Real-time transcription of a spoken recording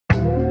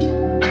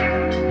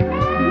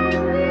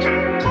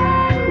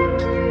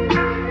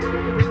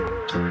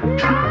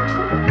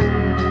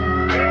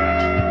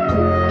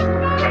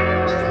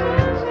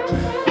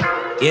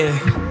Yeah.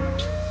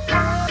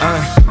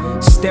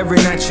 Staring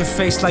at your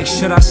face like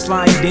should I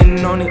slide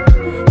in on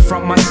it?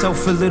 Front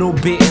myself a little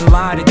bit and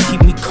lie to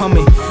keep me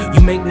coming.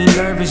 You make me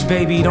nervous,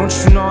 baby, don't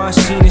you know I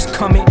seen this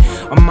coming?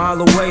 A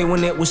mile away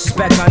when it was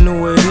spec, I knew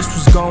where this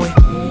was going.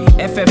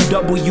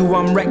 FFW,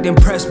 I'm wrecked,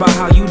 impressed by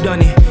how you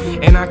done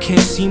it. And I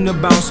can't seem to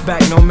bounce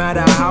back no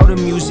matter how the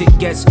music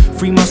gets.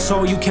 Free my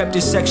soul, you kept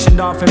it sectioned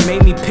off and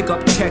made me pick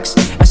up checks.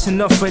 That's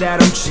enough for that,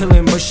 I'm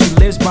chilling, but she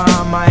lives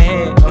behind my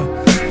head.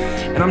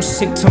 And I'm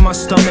sick to my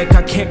stomach,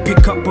 I can't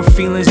pick up her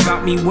feelings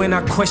about me when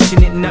I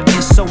question it,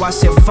 nothing. So I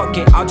said fuck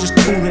it, I'll just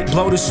cool it,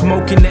 blow the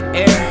smoke in the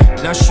air.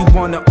 Now she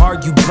wanna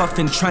argue,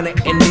 bluffing, trying to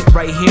end it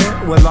right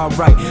here. Well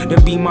alright,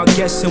 then be my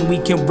guest and we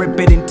can rip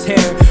it and tear.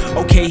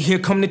 Okay, here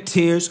come the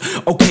tears,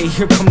 okay,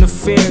 here come the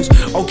fears.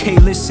 Okay,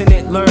 listen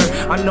and learn,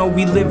 I know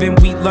we live and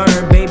we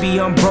learn. Baby,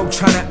 I'm broke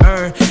trying to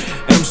earn,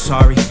 and I'm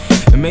sorry.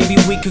 And maybe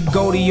we could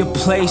go to your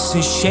place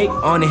and shake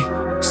on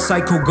it.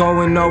 Cycle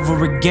going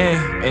over again,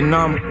 and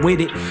I'm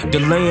with it.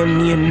 Delaying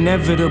the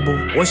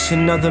inevitable. What's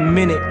another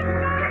minute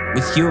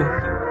with you?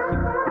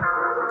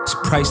 It's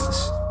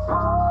priceless.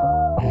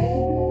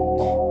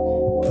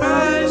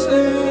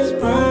 Priceless,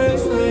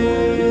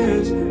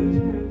 priceless.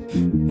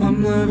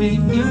 I'm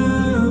loving you,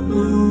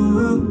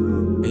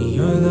 and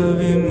you're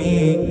loving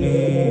me.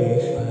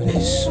 But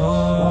it's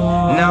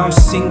all. Now I'm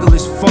single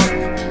as fuck.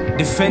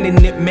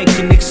 Defending it,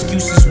 making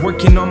excuses,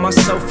 working on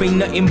myself, ain't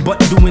nothing but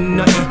doing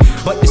nothing.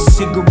 But the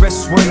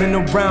cigarettes swirling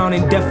around,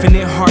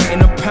 indefinite heart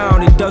in a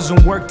pound. It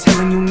doesn't work,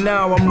 telling you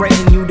now, I'm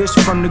writing you this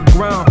from the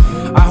ground.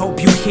 I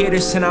hope you hear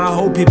this and I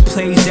hope it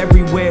plays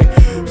everywhere.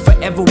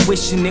 Forever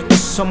wishing it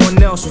was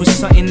someone else with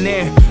something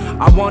there.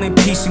 I wanted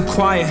peace and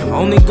quiet,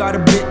 only got a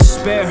bit to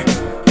spare.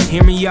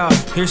 Hear me out,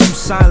 here's some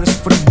silence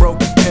for the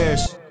broken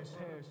pairs.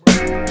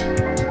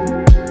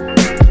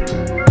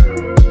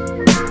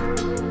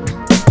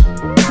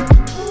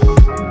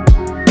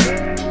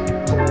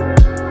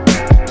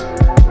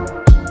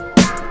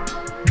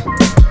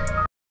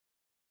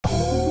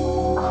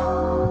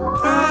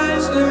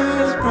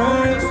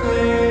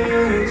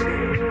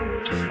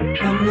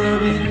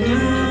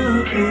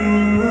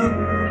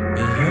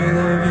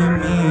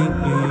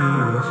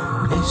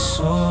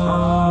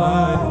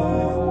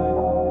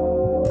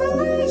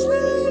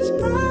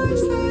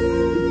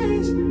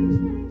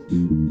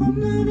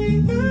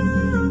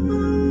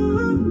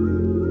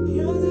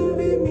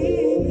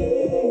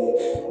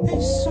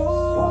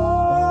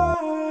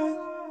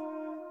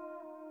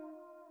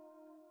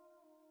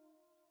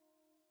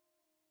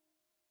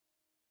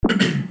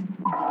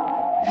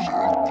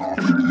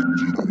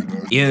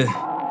 Yeah.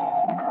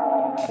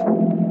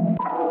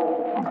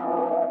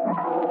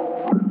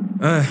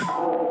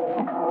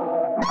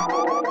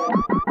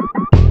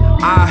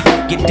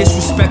 I get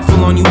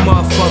disrespectful on you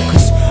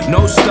motherfuckers.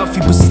 No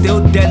stuffy, but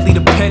still deadly, the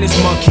pen is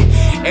monkey.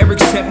 Eric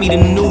sent me the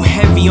new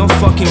heavy, I'm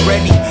fucking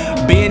ready.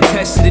 Being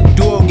tested the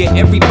duo, get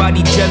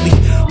everybody jelly.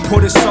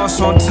 Pour the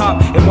sauce on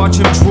top and watch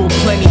him drool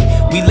plenty.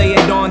 We lay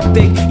it on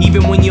thick,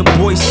 even when your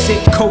boy's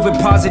sick. COVID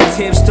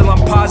positive, still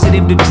I'm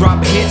positive to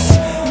drop hits.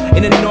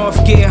 In the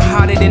north, getting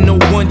hotter than no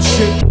one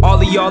chick. All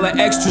of y'all are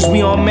extras,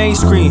 we on main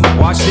screen.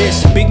 Watch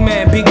this, big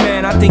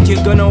man, I think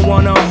you're gonna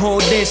wanna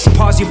hold this.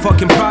 Pause your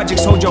fucking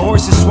projects, hold your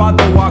horses,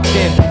 swallow, walked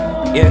in.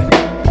 Yeah,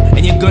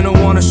 and you're gonna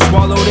wanna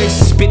swallow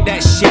this. Spit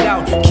that shit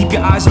out, keep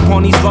your eyes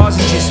upon these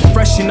lozenges.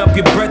 Freshen up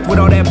your breath with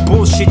all that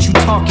bullshit you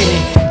talking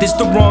in. This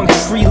the wrong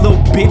tree, little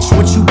bitch,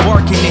 what you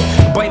barking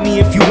in? Bite me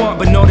if you want,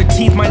 but no, the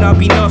teeth might not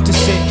be enough to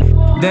sit.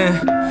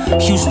 Then,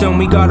 Houston,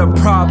 we got a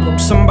problem.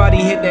 Somebody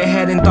hit their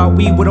head and thought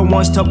we were the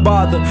ones to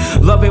bother.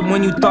 Love it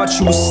when you thought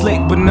you was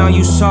slick, but now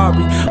you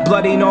sorry.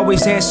 Blood ain't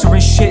always answering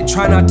shit,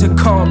 try not to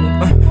call me.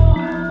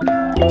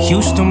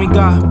 Houston, we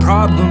got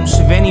problems.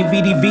 If any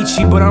Vidi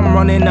Vici, but I'm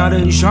running out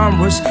of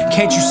genres.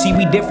 Can't you see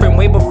we different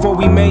way before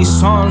we made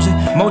songs?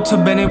 Mota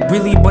Bennett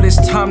really, but it's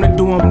time to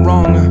do them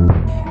wrong.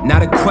 Now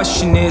the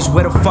question is,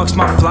 where the fuck's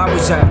my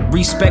flowers at?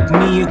 Respect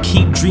me or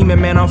keep dreaming,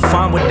 man, I'm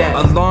fine with that.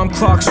 Alarm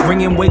clocks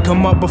ringing, wake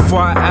 'em up before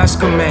I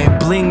ask 'em, man.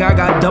 Bling, I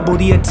got double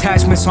the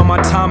attachments on my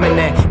time and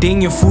that.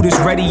 Then your food is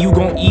ready, you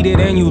gon' eat it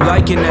and you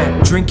liking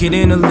that. Drink it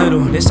in a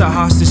little, this a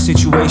hostage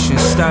situation,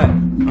 stat.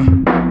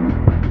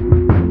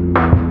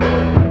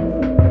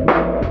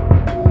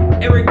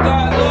 Eric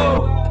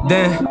Godlow.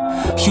 Then,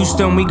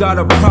 Houston, we got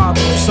a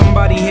problem.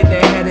 Somebody hit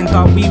their head and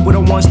thought we were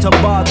the ones to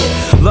bother.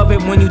 Love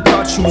it when you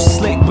thought you was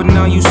slick, but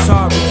now you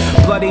sorry.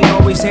 Blood ain't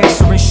always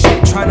answering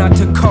shit, try not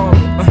to call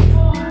me.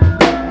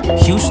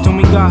 Houston,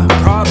 we got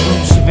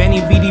problems. If any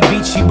Vidi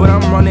Vici, but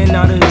I'm running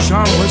out of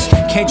genres.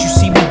 Can't you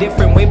see we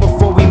different way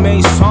before we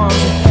made songs?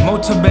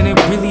 Mota Bennett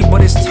really,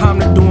 but it's time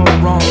to do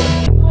them wrong.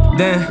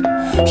 Then,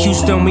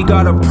 Houston, we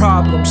got a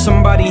problem.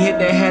 Somebody hit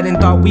their head and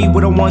thought we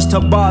were the ones to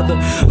bother.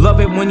 Love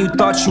it when you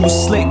thought you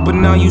was slick, but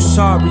now you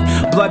sorry.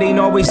 Blood ain't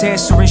always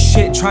answering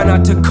shit, try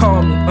not to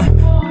call me.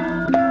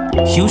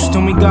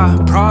 Houston, we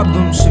got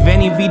problems. If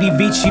any Vidi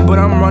Vici, but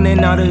I'm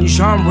running out of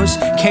genres.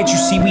 Can't you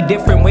see we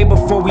different way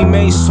before we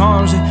made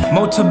songs?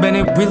 Mota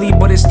Bennett really,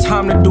 but it's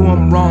time to do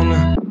them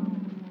wrong.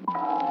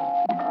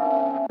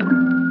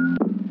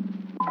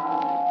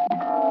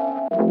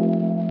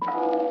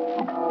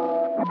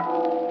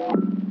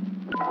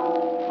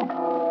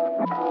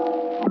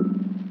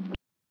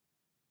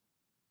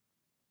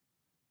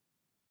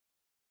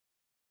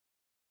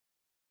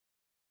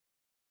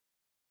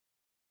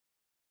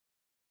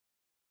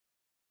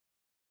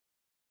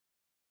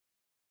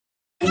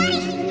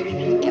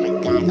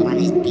 go on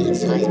this beat,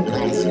 so it's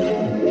blessed.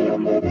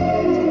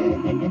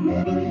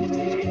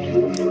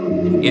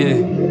 Yeah,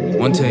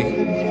 one take.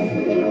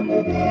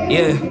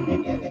 Yeah,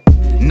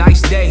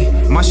 nice day,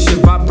 my shit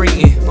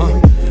vibrating.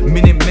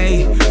 Minute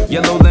Maid,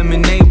 yellow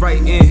lemonade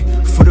right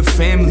in for the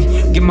family.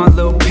 Get my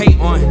little paint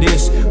on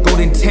this.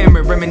 Golden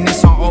tamarind,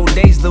 reminisce on old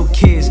days, little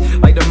kids.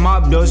 Like the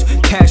mob does,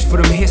 cash for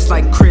them hits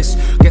like Chris.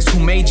 Guess who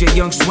made you?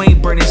 Young Swaine,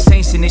 burning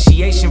saints,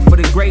 initiation for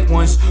the great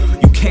ones.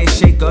 You can't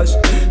shake us.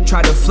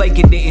 Tried to flake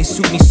it, didn't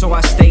suit me, so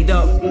I stayed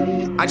up.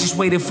 I just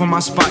waited for my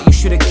spot, you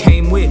should've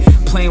came with.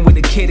 Playing with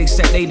the kid,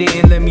 except they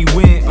didn't let me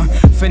win.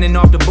 Fending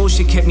off the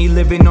bullshit kept me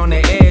living on the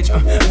edge.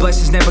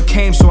 Blessings never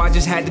came, so I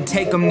just had to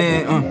take them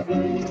then.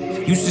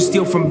 Used to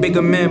steal from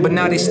bigger men, but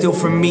now they steal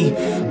from me.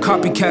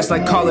 Copycats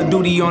like Call of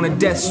Duty on a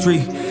death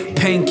street.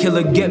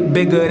 Painkiller, get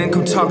bigger, then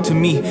come talk to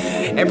me.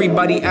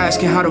 Everybody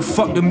asking how the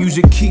fuck the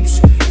music keeps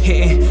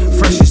hitting.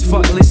 Fresh as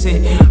fuck,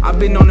 listen, I've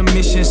been on a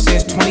mission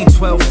since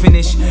 2012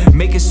 finished.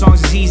 Making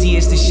songs is easy,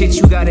 it's the shit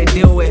you gotta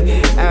deal with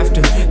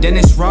after.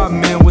 Dennis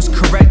Rodman was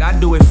correct, I'd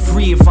do it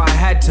free if I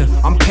had to.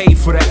 I'm paid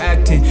for the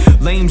acting.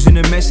 Lames in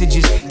the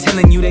messages,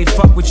 telling you they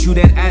fuck with you,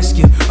 then ask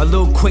you a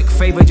little quick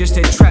favor just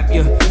to trap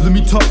you. Let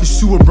me talk to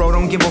Sewer, bro,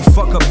 don't give a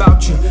fuck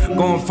about you.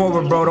 Going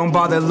forward, bro, don't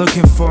bother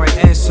looking for an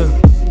answer,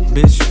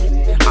 bitch.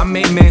 I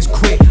made mans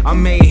quit, I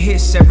made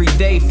hits every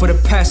day for the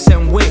past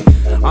 7 wit.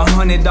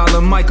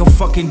 $100 mic, a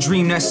fucking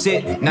dream, that's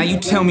it. Now you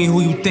tell me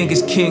who you think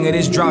is king of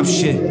this drop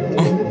shit.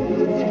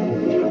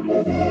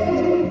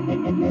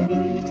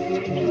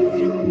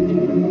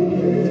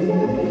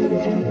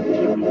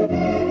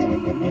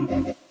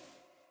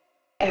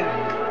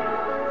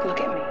 Eric, look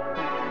at me.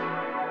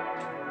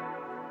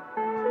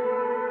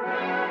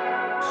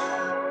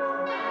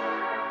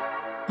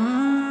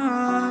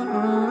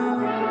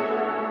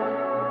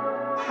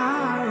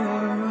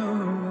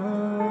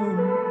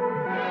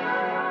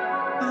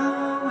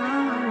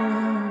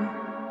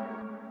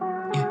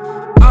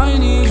 I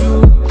need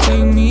you to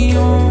take me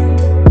home,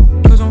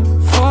 'cause I'm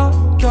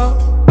fucked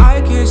up,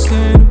 I can't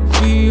stand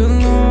to be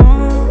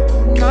alone.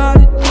 Not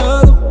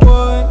another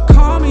one,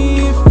 call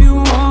me if you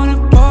wanna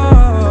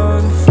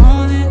bug.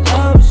 Falling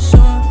love with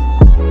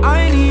something,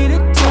 I need to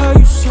tell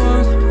you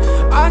something.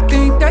 I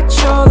think that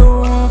you're the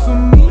one for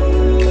me.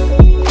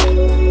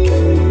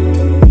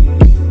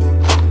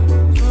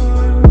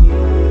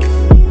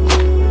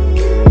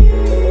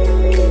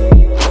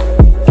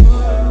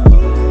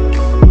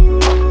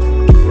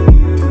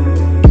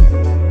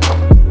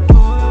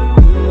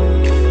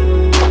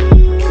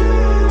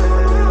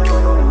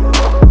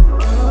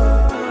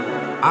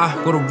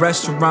 I go to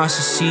restaurants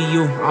to see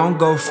you, I don't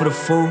go for the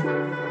food,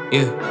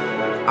 yeah.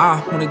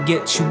 I wanna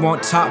get you on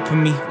top of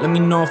me, let me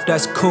know if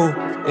that's cool,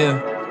 yeah.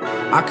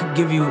 I could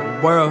give you the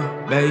world,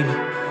 baby.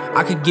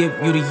 I could give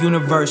you the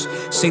universe.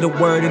 Say the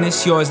word and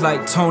it's yours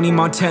like Tony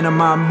Montana,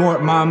 my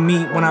mort, my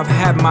meat. When I've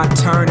had my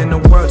turn and the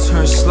world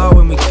turns slow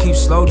and we keep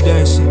slow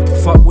dancing.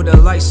 Fuck with the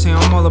lights, say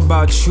I'm all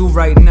about you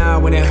right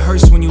now. And it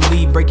hurts when you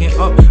leave, breaking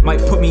up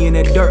might put me in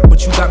the dirt,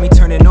 but you got me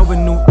turning over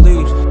new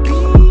leaves.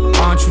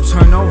 Why don't you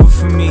turn over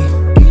for me?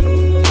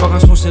 Fuck I'm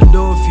supposed to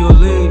do if you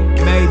leave,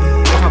 maybe.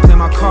 If I play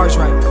my cards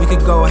right, we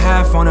could go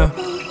half on a.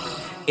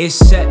 It's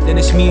set, then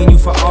it's me and you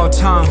for all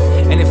time.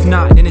 And if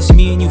not, then it's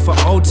me and you for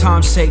old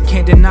time's sake.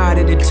 Can't deny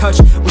that the touch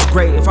was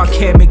great. If I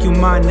can't make you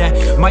mine,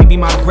 that might be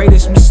my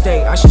greatest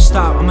mistake. I should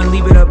stop, I'ma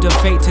leave it up to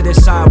fate to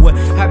decide what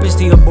happens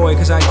to your boy,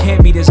 'cause I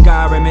can't be this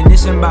guy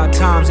reminiscing about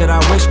times that I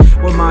wish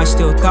were mine.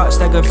 Still thoughts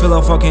that could fill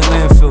a fucking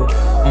landfill.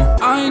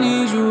 I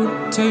need you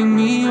to take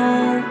me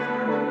home,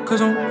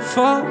 'cause I'm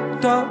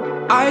fucked up,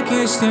 I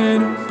can't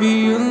stand to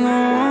be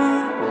alone.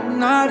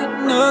 Not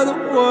another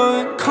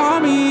one, call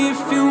me if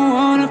you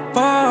wanna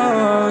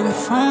bug. If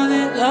fall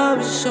in love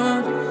with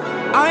something,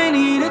 I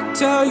need to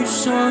tell you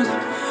something.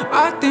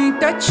 I think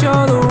that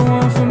you're the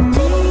one for me.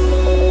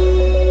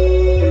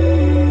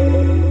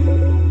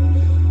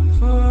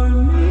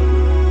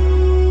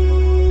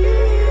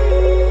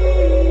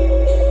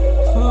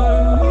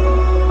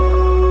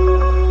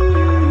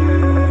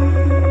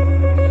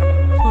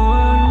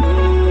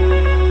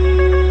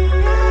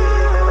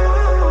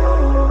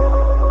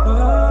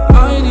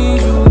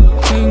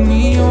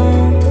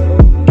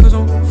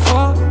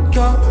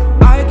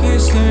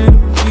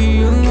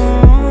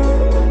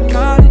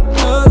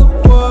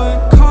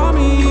 Call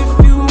me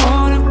if you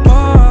wanna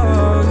bug.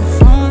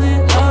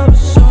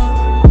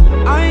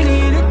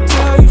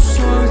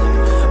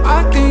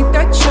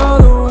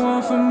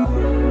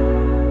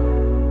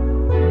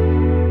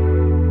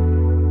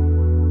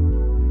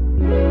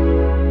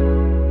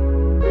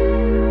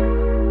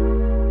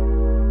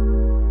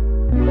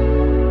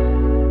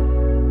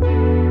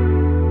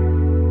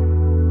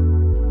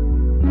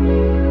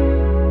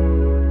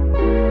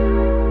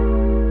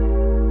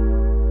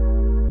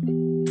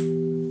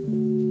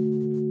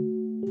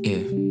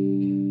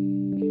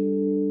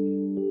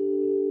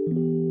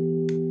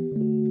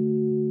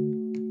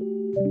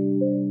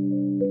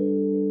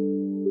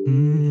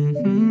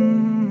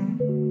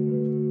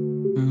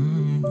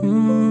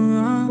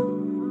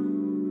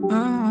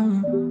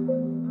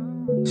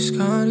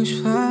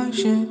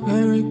 passion,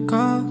 very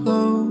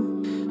godlow.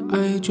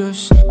 I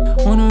just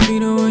wanna be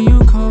the one you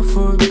call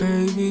for,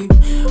 baby.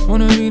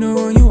 Wanna be the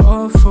one you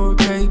all for,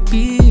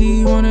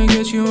 baby. Wanna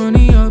get you on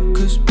the up,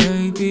 cause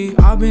baby,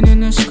 I've been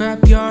in the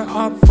scrapyard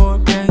up for,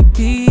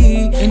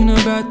 baby. In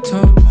the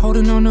bathtub,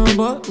 holding on the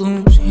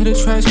balloons. Hear the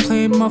tracks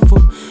playing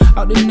muffled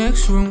out the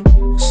next room.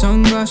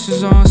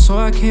 Sunglasses on so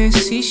I can't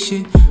see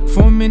shit.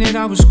 For a minute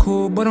I was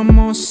cool, but I'm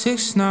on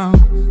 6 now.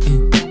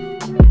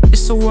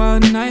 It's a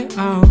wild night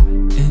out.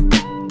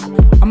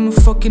 I'm a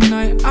fucking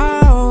night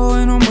owl,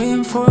 and I'm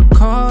waiting for a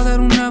call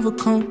that'll never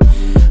come.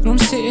 And I'm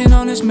sitting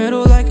on this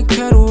metal like a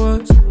kettle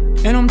was.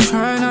 And I'm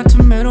trying not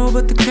to meddle,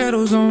 but the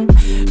kettle's on.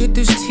 Get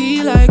this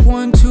tea like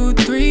 1, 2,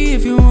 3.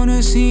 If you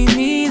wanna see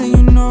me, then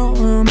you know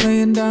where I'm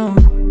laying down.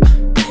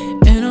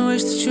 And I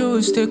wish that you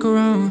would stick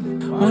around.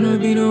 Wanna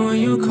be the one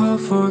you call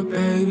for,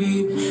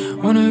 baby.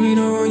 Wanna be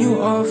the one you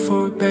all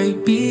for,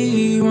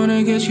 baby.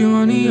 Wanna get you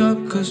on the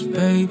up, cause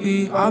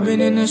baby, I've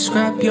been in the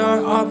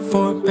scrapyard up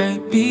for,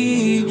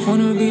 baby.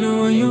 Wanna be the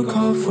one you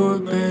call for,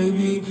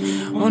 baby.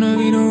 Wanna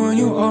be the one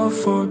you all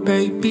for,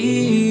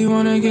 baby.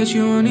 Wanna get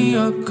you on the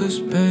up, cause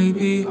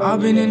baby, I've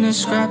been in the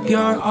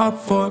scrapyard up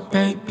for,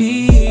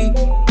 baby.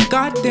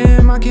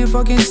 Goddamn, I can't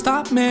fucking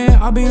stop,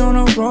 man. I've been on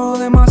a roll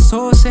and my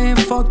soul saying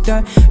fuck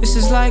that. This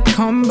is like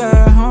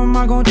comeback, how am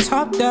I gonna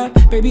top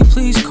that? Baby,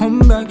 please come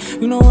back,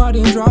 you know I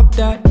didn't drop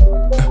that.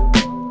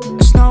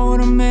 That's not what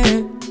I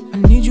meant, I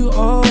need you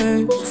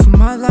always for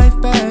my life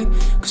back.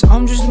 Cause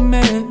I'm just a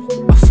man,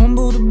 I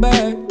fumbled the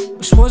bag.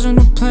 This wasn't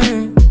a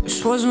plan,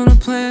 this wasn't a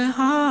plan,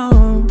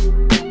 oh.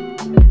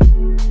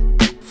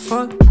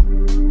 Fuck,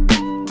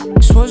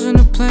 this wasn't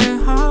a plan,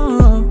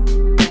 oh.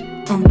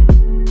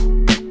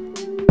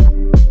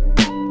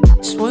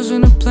 This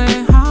wasn't a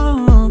plan,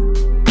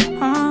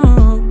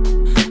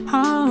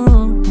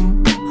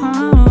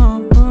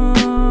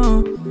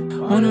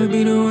 Wanna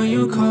be the one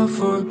you call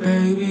for,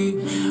 baby.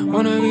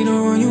 Wanna be the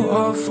one you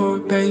all for,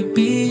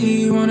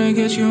 baby. Wanna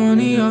get you on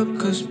the up,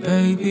 cause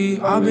baby,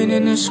 I've been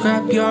in the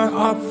scrapyard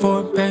up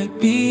for,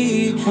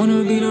 baby.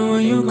 Wanna be the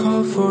one you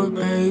call for,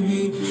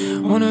 baby.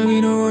 Wanna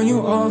be the one you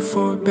all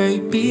for,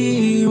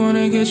 baby.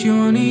 Wanna get you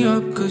on the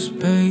up, cause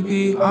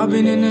baby, I've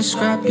been in the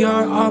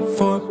scrapyard up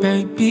for,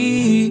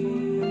 baby.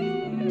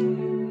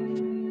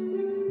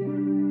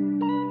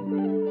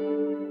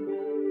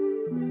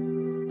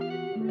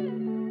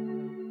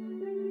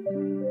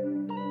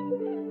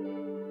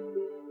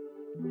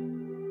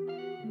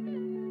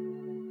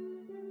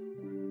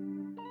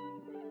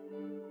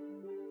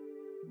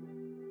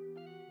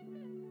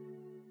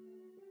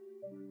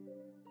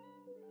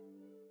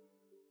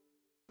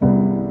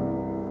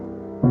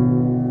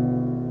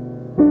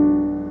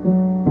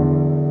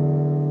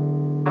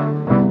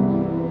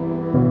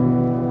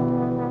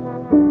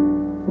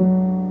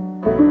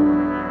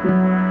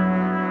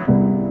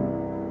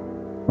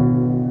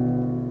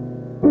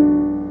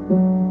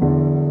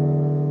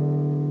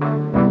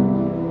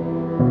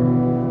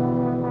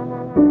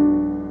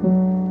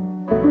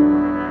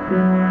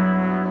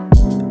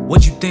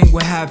 What you think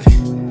would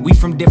happen? We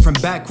from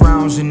different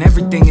backgrounds and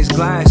everything is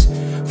glass.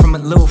 From a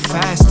little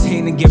fast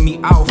 10 to get me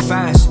out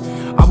fast.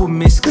 I would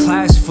miss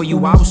class for you,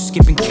 I was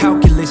skipping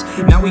calculus.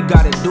 Now we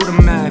gotta do the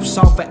math,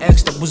 solve for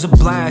X, that was a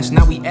blast.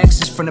 Now we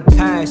X's from the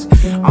past.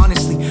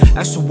 Honestly,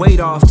 that's the weight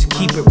off, to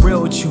keep it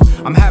real with you.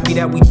 I'm happy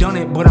that we done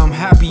it, but I'm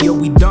happier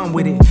we done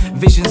with it.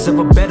 Visions of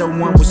a better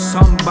one with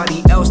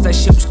somebody else, that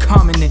shit was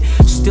common. And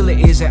still it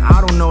is, and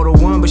I don't know the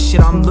one, but shit,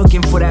 I'm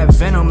looking for that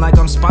venom like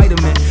I'm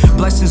Spider-Man.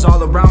 Blessings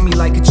all around me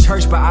like a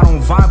church, but I don't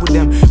vibe with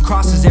them.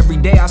 Crosses every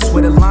day, I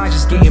swear the lines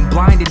just getting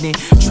blinded in.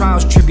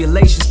 Trials,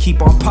 tribulations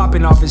keep on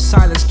popping off in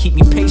silence, keep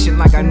me patient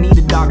like I need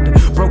a doctor.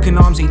 Broken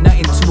arms ain't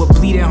nothing to a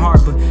bleeding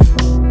heart, but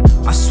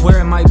I swear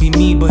it might be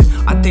me, but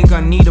I think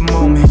I need a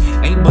moment,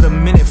 ain't but a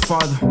minute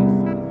farther.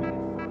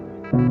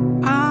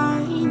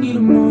 I need a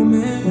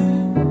moment,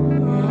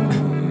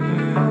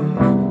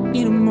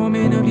 need a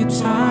moment of your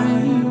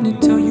time to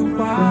tell you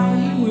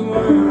why we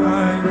weren't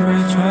right for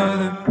each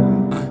other.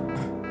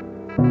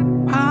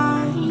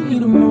 I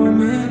need a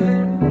moment,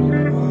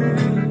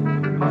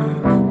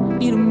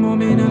 need a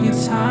moment of your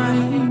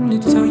time to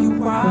tell you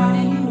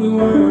why we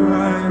weren't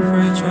right for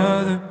each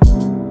other.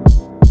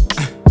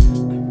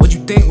 What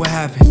you think would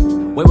happen?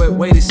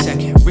 Wait a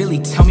second. Really,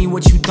 tell me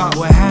what you thought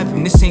would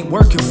happen. This ain't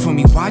working for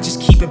me, why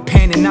just keep it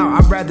panning out?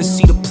 I'd rather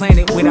see the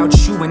planet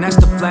without you, and that's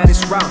the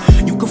flattest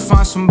route. You can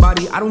find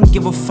somebody, I don't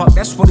give a fuck,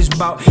 that's what it's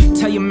about.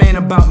 Tell your man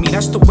about me,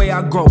 that's the way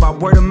I grow, by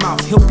word of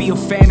mouth. He'll be a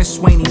fan of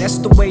Swaine, that's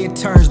the way it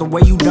turns, the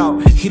way you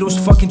doubt. Hear those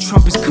fucking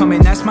trumpets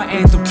coming, that's my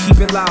anthem, keep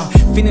it loud.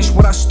 Finish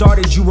what I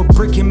started, you were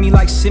bricking me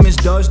like Simmons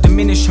does.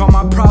 Diminish all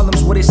my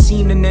problems, what it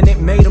seemed, and then it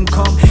made them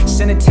come.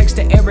 Sent a text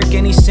to Eric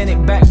and he sent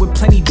it back with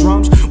plenty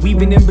drums.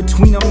 Weaving in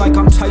between them like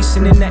I'm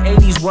Tyson in the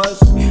 80s was.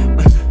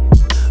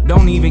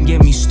 Don't even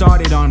get me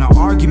started on the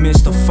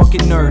arguments, the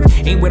fucking nerve.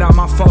 Ain't without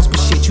my faults, but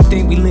shit, you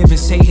think we live in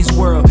Satan's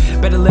world.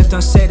 Better left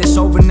unsaid, it's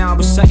over now,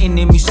 but something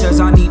in me says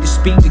I need to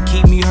speak to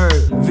keep me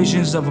heard.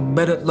 Visions of a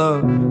better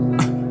love.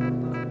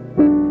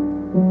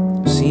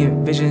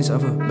 Seeing visions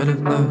of a better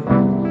love.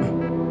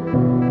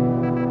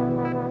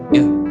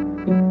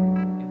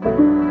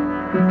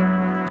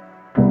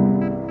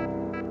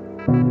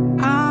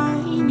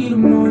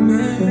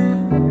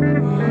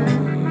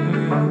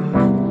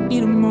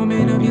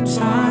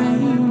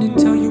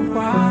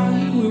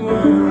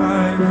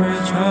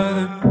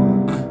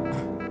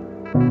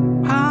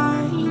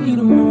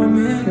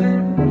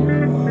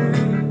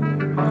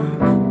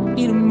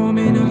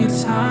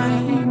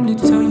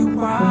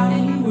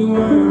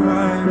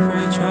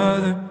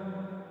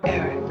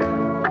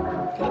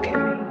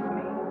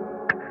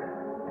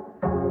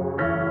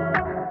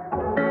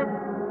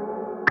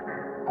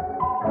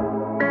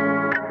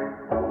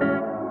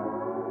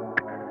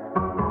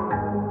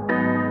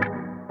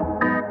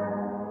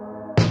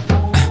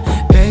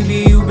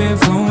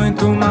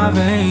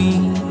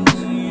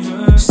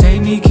 veins.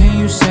 Save me, can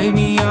you save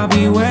me? I'll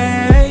be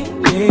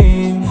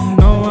waiting.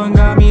 No one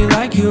got me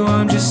like you,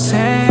 I'm just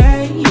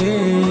saying.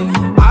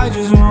 I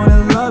just wanna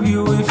love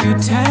you if you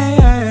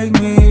take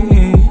me.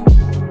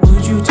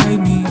 Would you take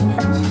me?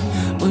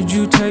 Would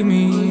you take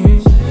me?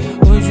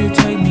 Would you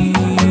take me?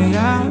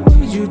 Yeah,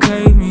 would you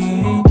take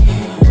me?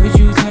 Would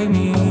you take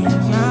me?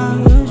 Yeah,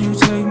 would you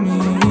take me?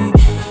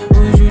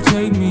 Would you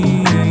take me?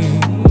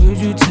 Would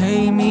you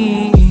take me?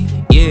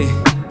 Yeah,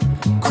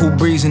 cool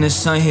breeze and the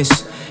sun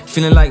hits.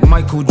 Feeling like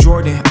Michael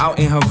Jordan out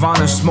in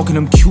Havana smoking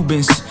them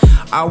Cubans.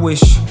 I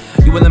wish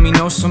you would let me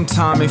know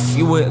sometime if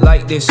you would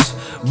like this,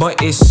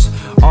 but it's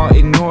all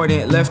ignored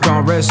and left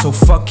on red, so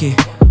fuck it,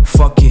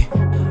 fuck it.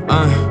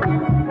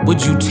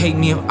 Would you take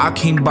me if I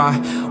came by?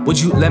 Would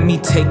you let me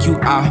take you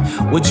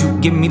out? Would you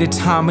give me the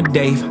time of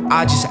day if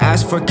I just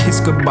asked for a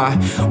kiss goodbye?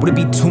 Would it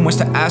be too much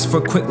to ask for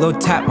a quick little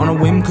tap on a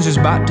whim cause it's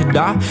about to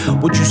die?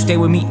 Would you stay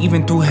with me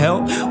even through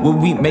hell? Would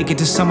we make it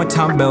to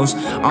summertime bells?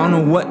 I don't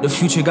know what the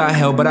future got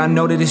held, but I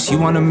know that it's you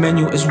on the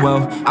menu as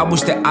well. I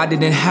wish that I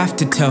didn't have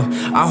to tell.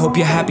 I hope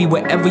you're happy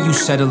wherever you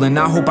settle, and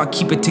I hope I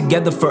keep it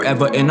together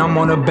forever. And I'm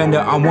on a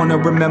bender, I wanna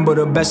remember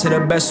the best of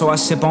the best, so I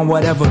sip on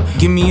whatever.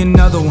 Give me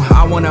another one,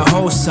 I wanna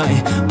hold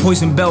something.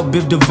 Poison Bell,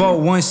 Biv DeVoe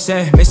once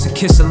said, miss a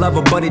kiss, a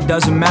lover, but it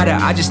doesn't matter.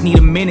 I just need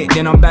a minute,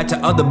 then I'm back to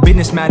other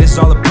business matters.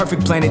 All a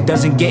perfect plan, it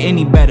doesn't get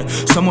any better.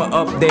 Someone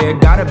up there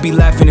gotta be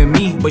laughing at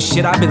me, but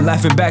shit, I've been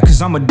laughing back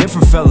cause I'm a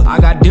different fella. I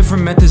got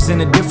different methods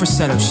and a different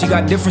setup. She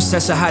got different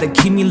sets of how to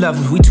keep me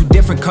level. We too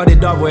different, cut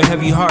it off with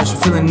heavy hearts.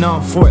 Feeling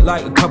numb for it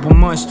like a couple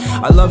months.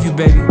 I love you,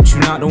 baby, but you're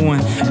not the one.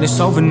 And it's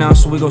over now,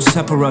 so we go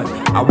separate.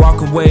 I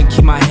walk away and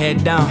keep my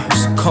head down.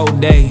 It's a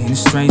cold day in a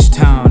strange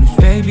town.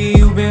 Baby,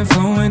 you've been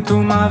flowing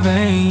through my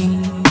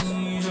veins.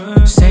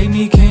 Save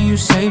me, can you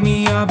save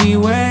me? I'll be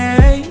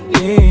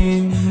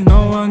waiting.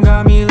 No one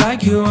got me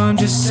like you, I'm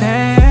just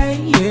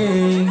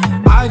saying.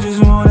 I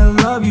just wanna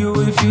love you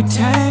if you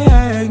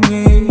take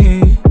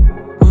me.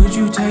 Would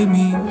you take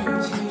me?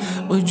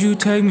 Would you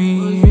take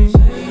me?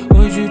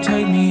 Would you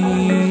take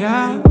me?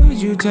 Yeah,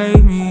 would you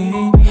take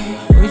me?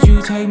 Would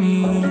you take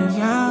me?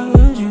 Yeah,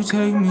 would you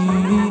take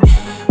me?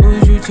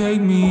 Would you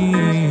take me?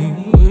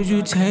 Would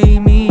you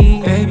take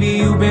me? Baby,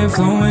 you've been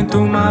flowing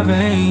through my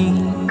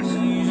veins.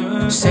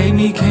 Save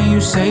me, can you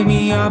save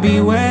me? I'll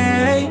be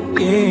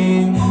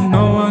waiting.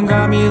 No one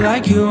got me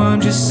like you, I'm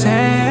just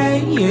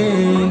saying.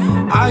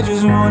 I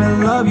just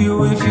wanna love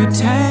you if you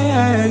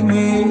take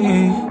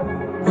me.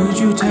 Would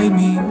you take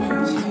me?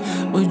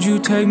 Would you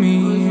take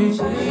me?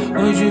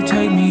 Would you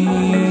take me?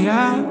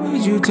 Yeah,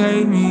 would you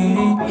take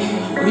me?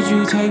 Would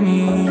you take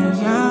me?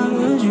 Yeah,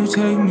 would you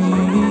take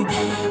me?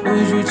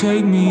 Would you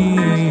take me?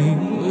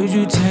 Would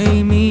you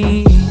take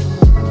me?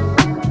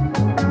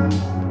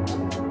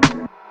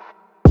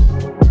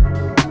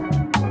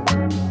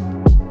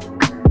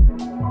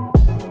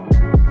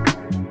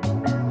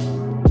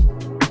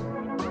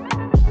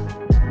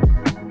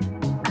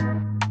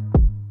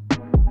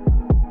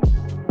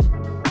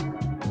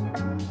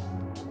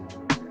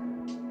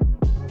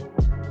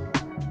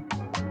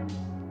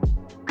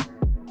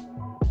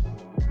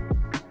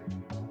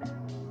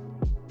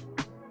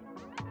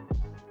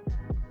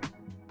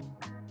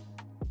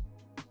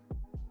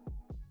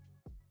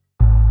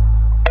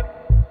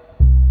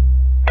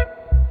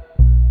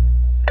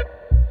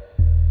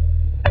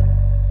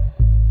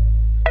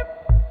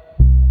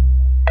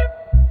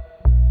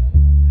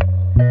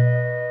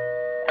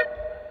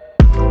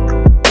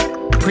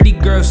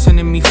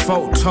 Sending me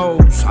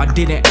photos. I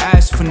didn't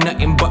ask for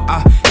nothing, but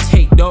I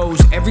take those.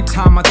 Every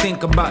time I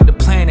think about the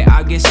planet,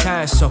 I get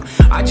sad, so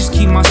I just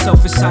keep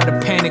myself inside the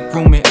panic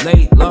room and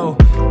lay low.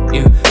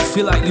 Yeah,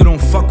 feel like you don't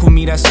fuck with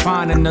me, that's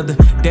fine. Another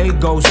day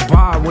goes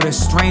by with a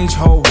strange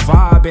whole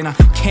vibe, and I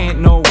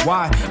can't know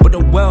why, but the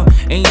well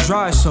ain't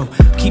dry, so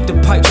keep the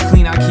pipes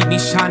clean. I keep me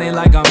shining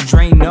like I'm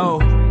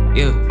Drano.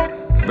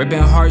 Yeah,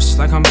 ripping hearts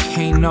like I'm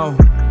Kano.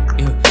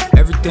 Yeah,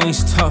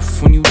 everything's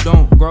tough when you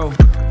don't grow.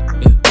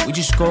 Yeah, we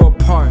just grow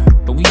apart,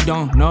 but we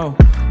don't know.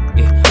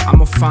 Yeah,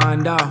 I'ma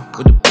find out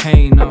with the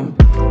pain, no.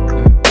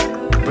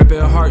 Yeah,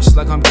 ripping hearts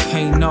like I'm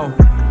Kano.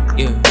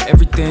 Yeah,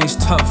 everything's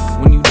tough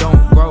when you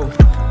don't grow.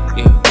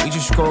 Yeah, we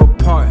just grow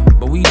apart,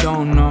 but we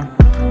don't know.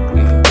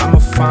 Yeah, I'ma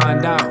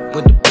find out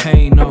with the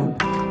pain, no.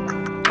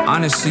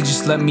 Honestly,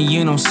 just let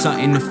me in on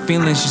something. The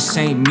feelings just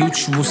ain't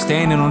mutual.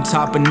 Standing on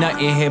top of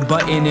nothing, hit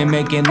button and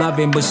making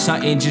loving, but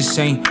something just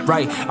ain't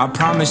right. I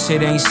promise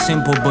it ain't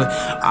simple, but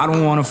I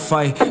don't wanna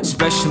fight,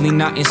 especially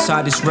not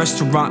inside this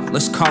restaurant.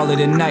 Let's call it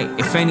a night.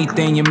 If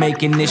anything, you're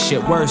making this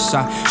shit worse.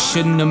 I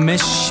shouldn't have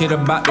mentioned shit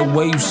about the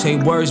way you say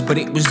words, but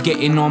it was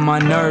getting on my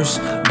nerves.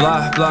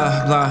 Blah,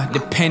 blah, blah,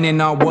 depending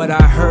on what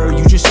I heard.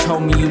 You just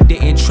told me you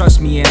didn't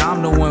trust me, and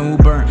I'm the one who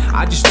burned.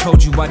 I just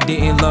told you I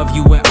didn't love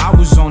you when I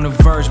was on the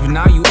verge, but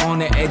now you on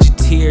the edge of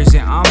tears,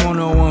 and I'm on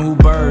the one who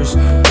burns.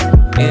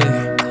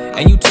 Yeah,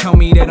 and you tell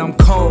me that I'm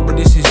cold, but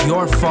this is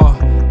your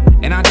fault.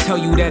 And I tell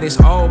you that it's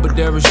all, but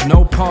there is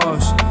no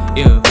pause.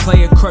 Yeah,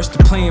 play across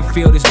the playing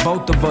field, it's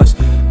both of us.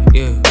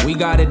 Yeah, we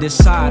gotta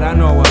decide, I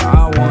know what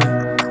I want.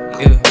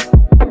 Yeah.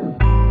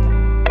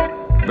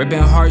 Ripping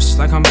hearts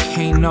like I'm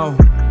Kano.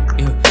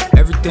 Yeah,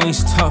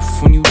 everything's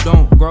tough when you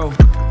don't grow.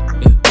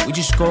 Yeah, we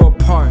just grow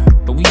apart,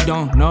 but we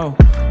don't know.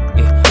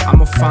 Yeah,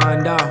 I'ma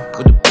find out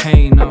what the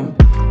pain know.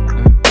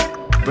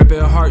 Yeah,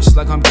 ripping hearts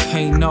like I'm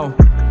Kano.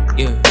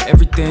 Yeah,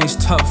 everything's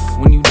tough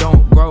when you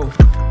don't grow.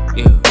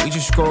 Yeah, we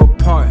just grow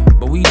apart,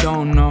 but we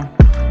don't know.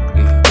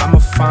 Yeah, I'ma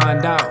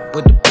find out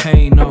what the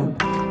pain know.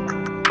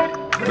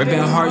 Ripping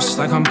hearts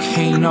like I'm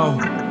Kano.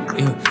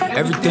 Yeah,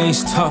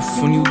 everything's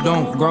tough when you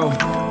don't grow.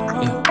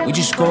 Yeah, we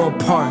just grow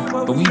apart,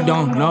 but we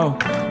don't know.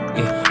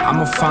 Yeah,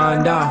 I'ma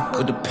find out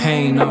what the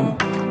pain know.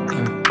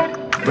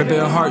 Yeah, ripping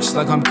hearts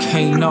like I'm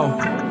Kano.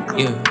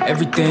 Yeah,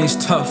 everything's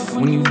tough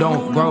when you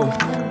don't grow.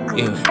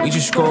 Yeah, we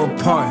just grow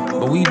apart,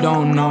 but we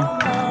don't know.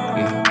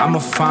 Yeah, I'ma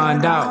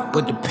find out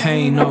what the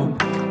pain know.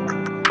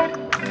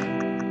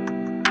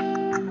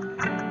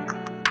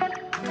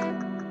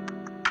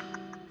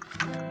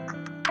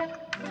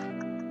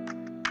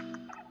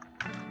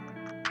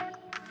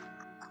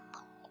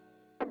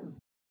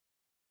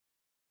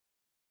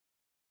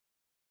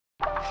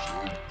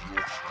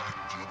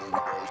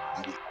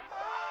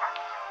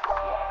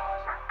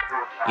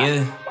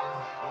 Yeah.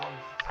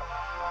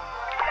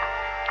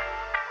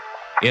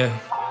 Yeah.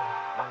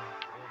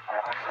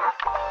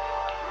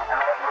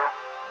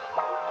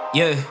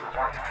 Yeah.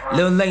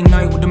 Little late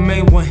night with the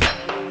main one.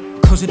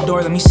 Close the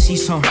door, let me see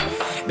some.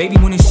 Baby,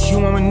 when it's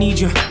you, I'ma need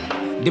you.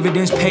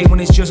 Dividends paid when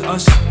it's just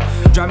us.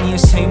 Drive me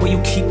insane when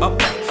you keep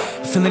up.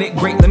 Feeling it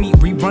great, let me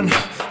rerun.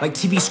 Like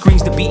TV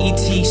screens, the BET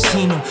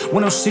scene.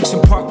 106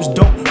 in Park was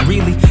dope,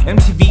 really.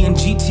 MTV and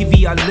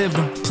GTV, I lived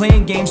them.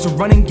 Playing games, the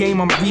running game,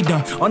 I'm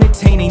redone.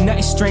 Unattained, ain't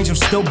nothing strange, I'm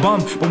still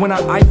bummed. But when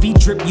I IV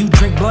drip, you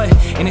drink blood.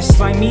 And it's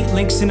slimy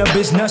links in a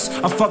business.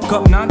 I fuck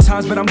up 9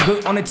 times, but I'm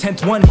good on the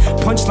 10th one.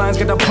 Punchlines,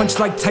 got the punch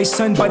like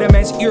Tyson. Bite a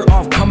man's ear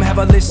off, come have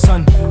a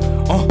listen.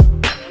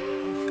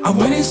 I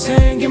went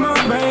insane, get my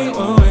brain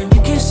away.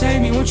 You can't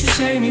save me, won't you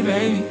save me,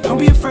 baby? Don't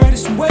be afraid,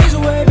 it's some ways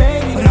away,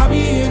 baby. But I'll be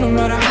here no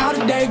matter how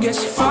the day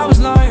gets. If I was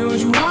lying,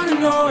 would you wanna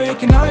know it?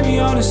 Can I be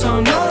honest?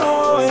 I'm not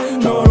always,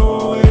 no,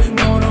 no way,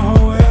 no,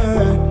 no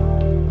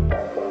way.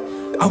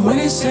 I went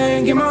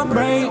insane, get my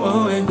brain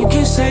away. You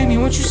can't save me,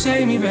 won't you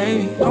save me,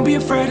 baby? Don't be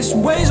afraid, it's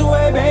some ways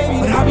away, baby.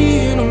 But I'll be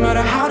here no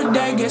matter how the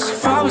day gets.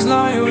 If I was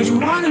lying, would you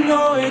wanna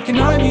know it? Can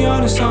I be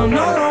honest? I'm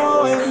not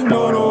always,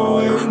 no, no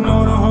way,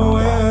 no, no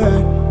way.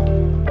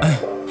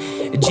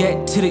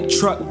 Jet to the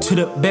truck, to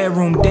the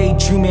bedroom,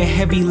 daydreaming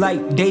heavy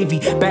like Davy.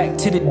 Back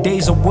to the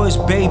days I was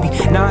baby.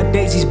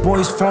 Nowadays these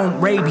boys phone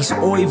rabies.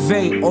 Oy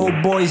vey,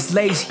 old boys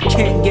lazy.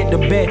 Can't get the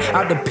bed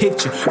out the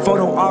picture.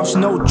 Photo ops,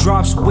 no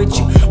drops with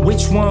you.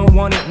 Which one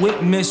wanted with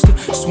Mr.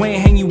 Swaine?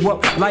 Hang you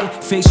up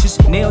like fishes.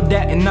 Nailed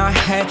that and I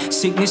had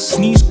sickness.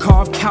 Sneeze,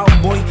 cough,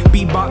 cowboy,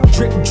 bebop,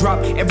 drip, drop.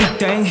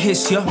 Everything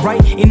hits ya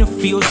right in the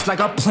fields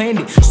like I planned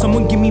it.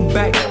 Someone give me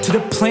back to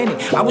the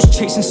planet. I was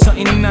chasing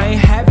something and I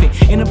ain't have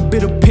it. In a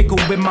bit of pickle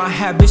with my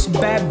habits,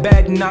 bad,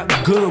 bad, not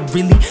good,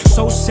 really.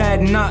 So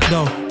sad, not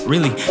though,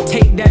 really.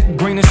 Take that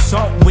grain of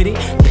salt with it.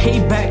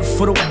 Payback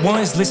for the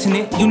ones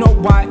listening. You know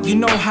why, you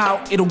know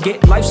how it'll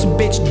get. Life's a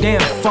bitch,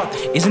 damn fuck,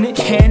 isn't it?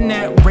 Can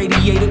that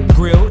radiator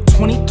grill?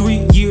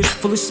 23 years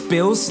full of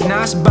spills.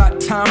 Now it's about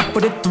time for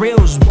the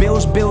thrills.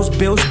 Bills, bills,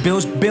 bills,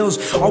 bills,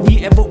 bills. All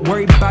we ever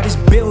worry about is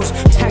bills.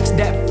 Tax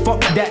that,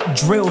 fuck that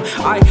drill.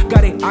 I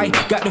got it, I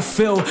got the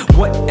feel.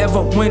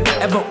 Whatever,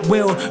 whenever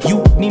will.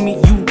 You need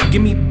me, you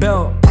give me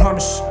bell,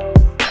 promise.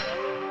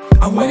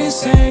 I went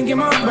insane, get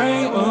my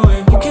brain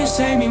away. You can't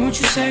save me, won't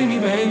you save me,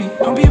 baby?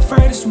 Don't be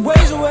afraid, it's some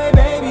ways away,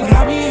 baby. But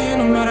I'll be here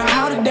no matter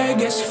how the day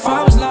gets. If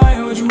I was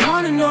lying, would you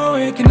wanna know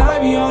it? Can I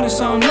be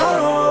honest? I'm not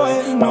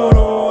always, no,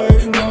 no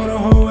way, no,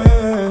 no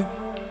way.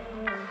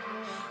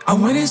 I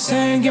went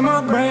insane, get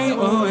my brain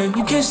away.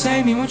 You can't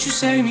save me, won't you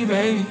save me,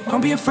 baby?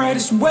 Don't be afraid,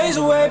 it's some ways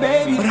away,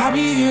 baby. But I'll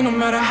be here no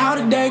matter how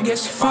the day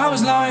gets. If I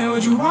was lying,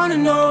 would you wanna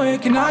know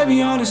it? Can I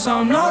be honest?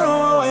 I'm not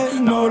always,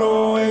 no,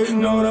 no way,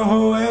 no,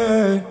 no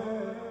way.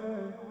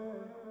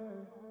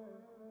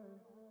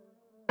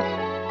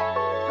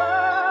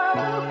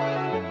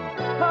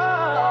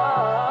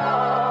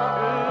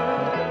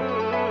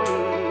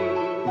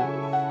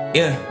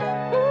 Yeah,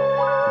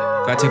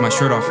 gotta take my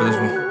shirt off for this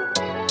one.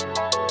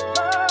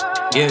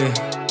 Yeah,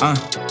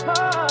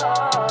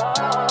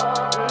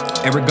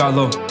 Eric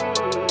Godlow,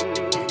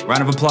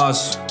 round of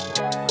applause.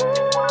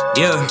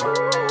 Yeah,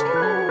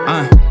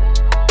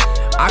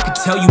 I could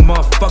tell you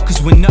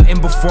motherfuckers were nothing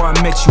before I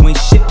met you. Ain't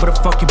shit but a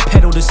fucking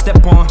pedal to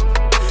step on.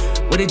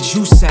 Where the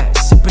juice at?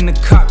 Sipping the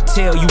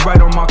cocktail. You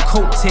right on my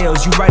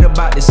coattails. You right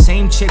about the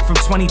same chick from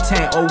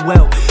 2010. Oh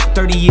well,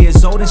 30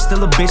 years old and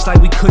still a bitch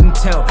like we couldn't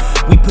tell.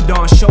 We put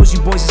on shows,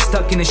 you boys are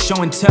stuck in a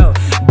show and tell.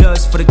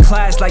 Does for the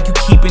class like you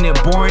keeping it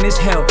boring as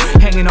hell.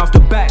 Hanging off the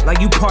back like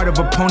you part of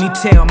a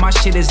ponytail. My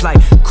shit is like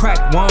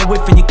crack, one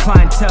whiff in your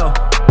clientele.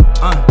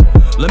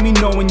 Let me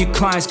know when your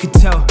clients could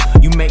tell.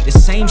 You make the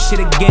same shit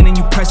again and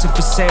you press it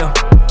for sale.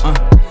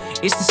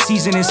 It's the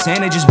season and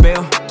Santa just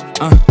bail.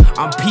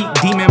 I'm peak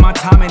demon, my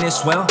timing is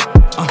swell.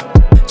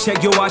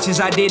 Check your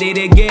watches, I did it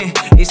again.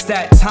 It's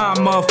that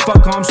time,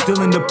 motherfucker, I'm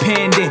still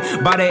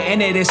independent. By the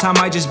end of this, I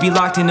might just be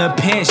locked in a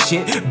pen.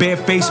 Shit,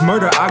 barefaced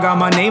murder, I got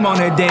my name on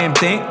that damn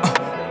thing.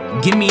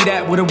 Give me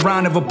that with a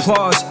round of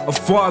applause. A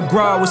foie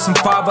gras with some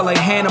fava like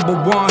Hannibal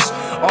wants.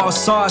 All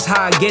sauce,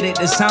 how I get it,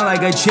 it sound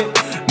like a chip.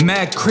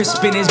 Mad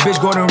crisp in this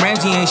bitch, Gordon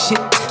Ramsay ain't shit.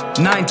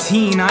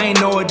 19, I ain't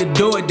know what to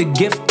do with the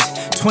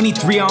gift.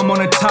 23, I'm on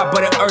the top,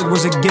 but the earth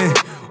was a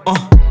gift.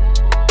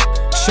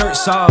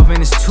 Shirts off and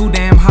it's too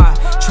damn hot.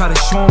 Try to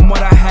show them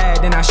what I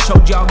had, then I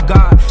showed y'all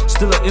God.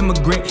 Still an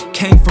immigrant,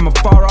 came from a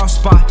far off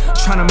spot.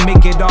 Trying to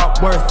make it all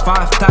worth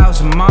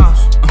 5,000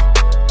 miles.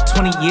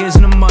 20 years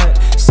in the mud,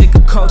 sick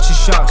of culture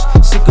shocks.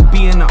 Sick of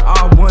being the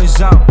odd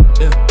ones out,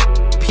 yeah.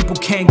 People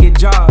can't get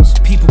jobs,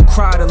 people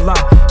cried a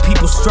lot.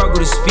 People struggle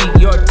to speak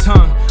your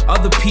tongue.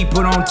 Other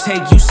people don't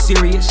take you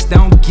serious. They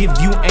don't give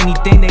you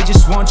anything, they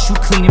just want you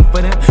cleaning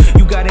for them.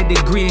 You got a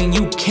degree and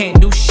you can't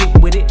do shit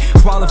with it.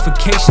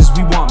 Qualifications,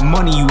 we want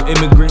money, you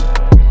immigrant.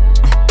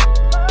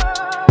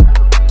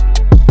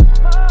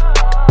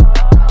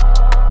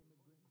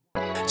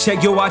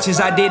 Check your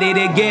watches, I did it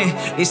again.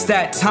 It's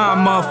that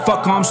time,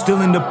 motherfucker, I'm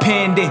still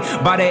independent.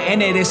 By the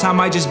end of this, I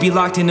might just be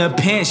locked in a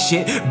pen.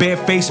 Shit,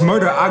 barefaced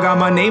murder, I got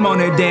my name on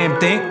that damn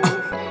thing.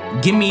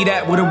 Give me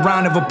that with a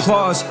round of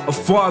applause. A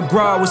foie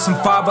gras with some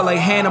fava like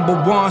Hannibal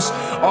wants.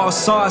 All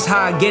sauce,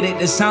 how I get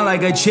it, it sound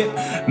like a chip.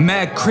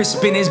 Mad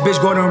crisp in this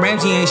bitch, Gordon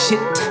Ramsay ain't shit.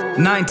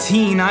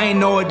 19, I ain't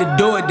know what to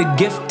do with the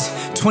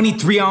gift.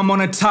 23, I'm on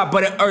the top,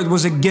 but the earth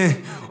was a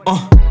gift.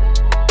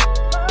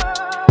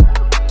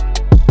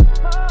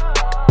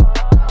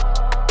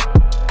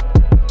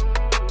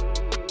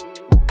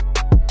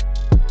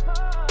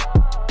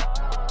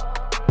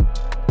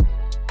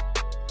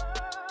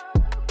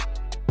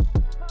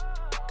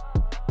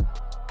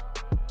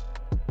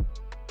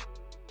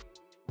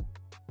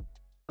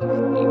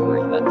 You were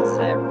about to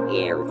say,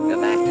 yeah, go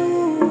back.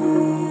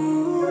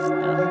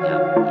 Stuff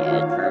up,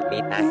 yeah, trophy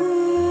back.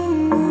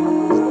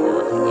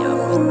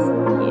 Stuff up,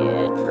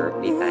 yeah,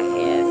 trophy back,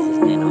 yeah,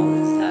 assistant on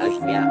massage,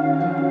 yeah.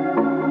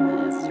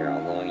 Mr.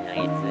 Lloyd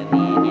Knights in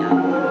the,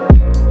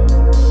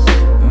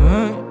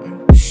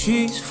 yeah.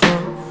 She's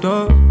fucked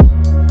up.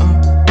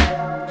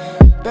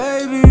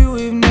 Baby,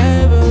 we've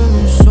never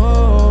been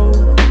so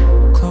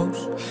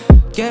close.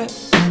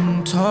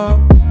 Getting talk.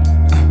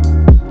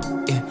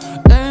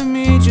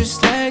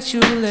 Just let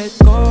you let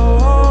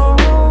go.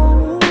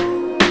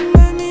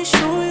 Let me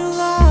show you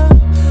love.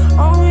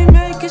 All we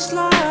make is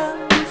love.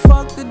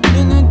 Fuck the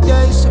dinner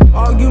dates, the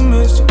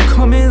arguments. You're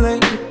coming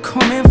late, you're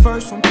coming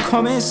first, I'm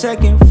coming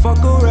second. Fuck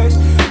a race,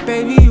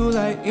 baby, you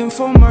like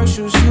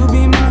infomercials. You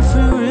be my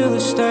free real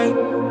estate.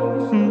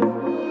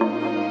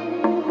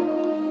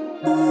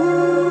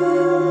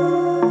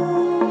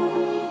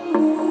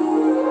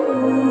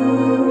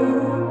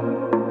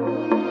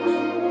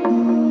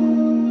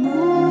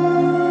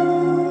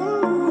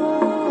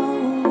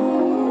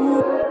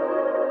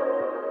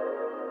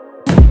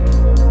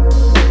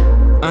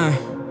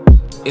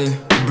 Yeah,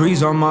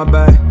 breeze on my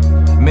back,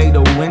 make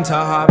the winter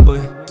hot, but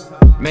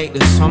make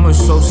the summer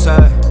so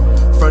sad.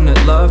 From the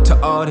love to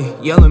all the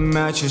yelling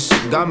matches,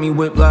 got me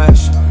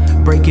whiplash.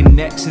 Breaking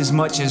necks as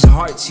much as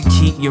hearts, you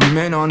keep your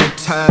men on the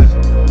tab.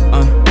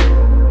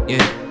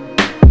 Yeah,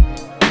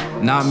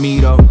 not me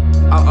though.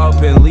 I'll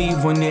up and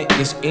leave when it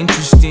gets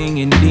interesting.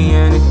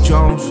 Indiana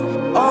Jones.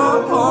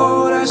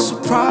 Oh, that's a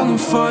problem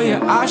for you,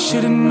 I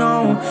should've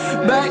known.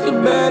 Back to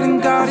bed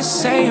and got it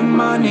saying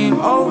my name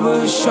over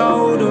his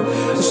shoulder.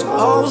 It's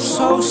oh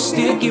so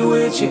sticky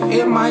with you,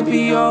 it might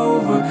be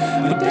over.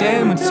 But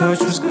damn, the touch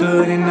was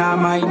good and I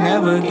might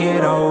never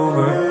get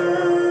over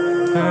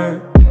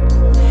her.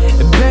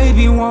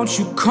 Baby, won't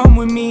you come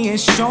with me and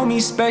show me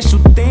special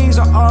things?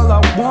 All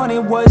I wanted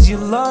was your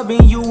love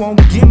and you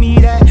won't give me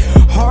that.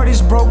 Heart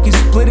is broken,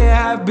 split in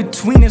half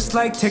between us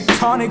like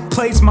tectonic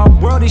plates. My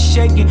world is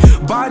shaking,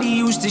 body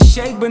used to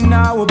shake, but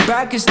now her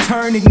back is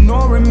turned,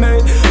 ignoring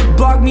me.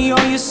 Block me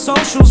on your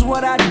socials,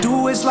 what I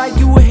do is like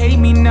you hate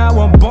me now.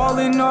 I'm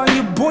balling on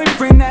your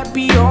boyfriend, that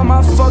be all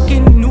my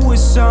fucking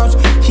newest sounds.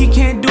 He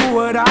can't do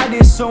what I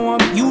did, so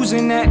I'm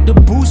using that to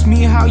boost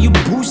me. How you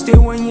boosted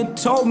when you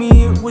told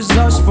me it was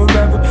us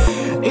forever.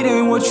 It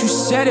ain't what you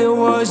said it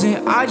was,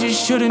 and I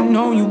just should've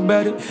known you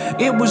better.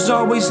 It was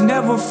always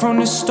never from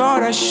the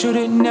start, I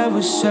should've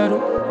never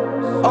settled.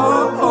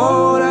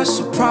 Oh, that's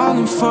a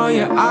problem for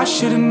you, I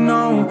should've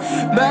known.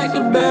 Back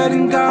to bed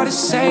and got it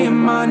saying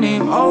my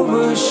name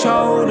over his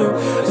shoulder.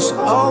 It's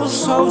oh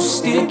so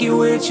sticky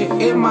with you,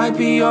 it might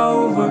be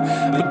over.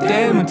 But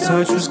damn, the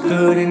touch was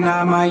good and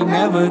I might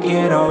never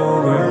get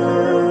over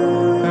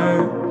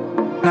her.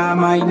 I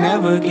might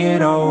never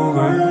get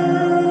over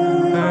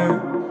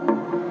her.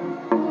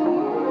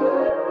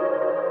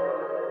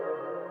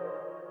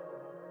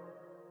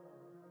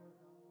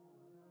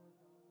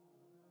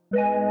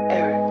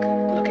 Eric,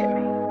 look at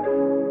me.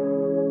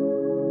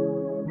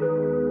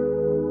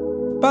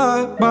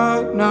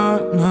 But no,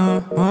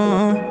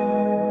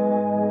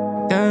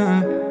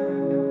 damn.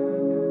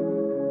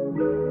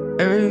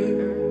 Eric,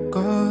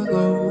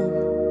 godlow.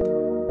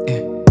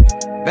 Yeah,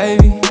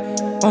 baby,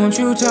 won't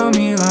you tell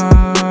me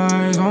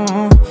lies,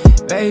 oh,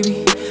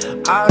 baby,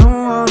 I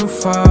don't wanna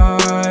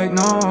fight,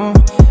 no,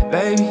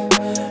 baby,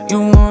 you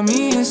want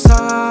me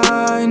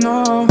inside,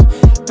 no,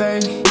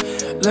 baby,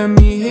 let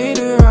me hit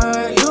it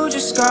right, you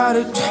just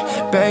gotta,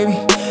 baby,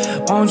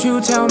 won't you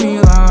tell me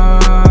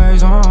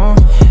lies, oh,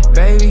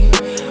 baby,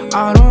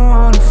 I don't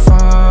wanna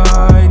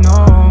fight,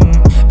 no,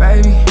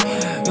 baby,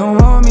 you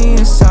want me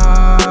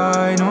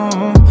inside, no,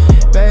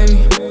 baby,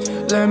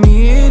 let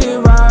me hit it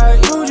right,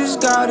 you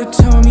just gotta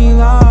tell me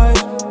lies,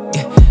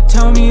 yeah,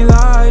 tell me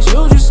lies,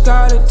 you just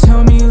gotta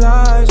tell me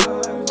lies,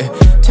 yeah,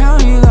 tell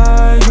me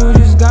lies, you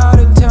just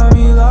gotta tell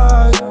me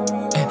lies,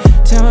 yeah,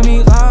 tell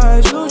me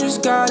lies, you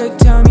just gotta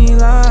tell me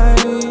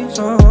lies,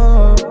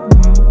 oh,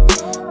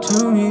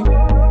 to me,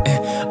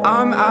 yeah,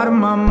 I'm out of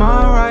my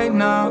mind right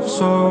now,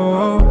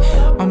 so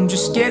I'm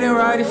just getting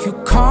right. If you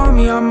call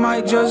me, I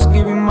might just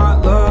give you my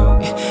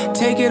love, yeah,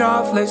 take it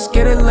off, let's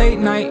get a late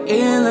night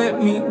in,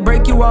 let me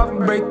break you off,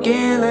 break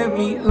in, let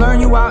me learn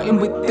you out and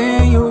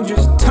within you,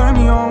 just turn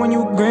me on when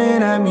you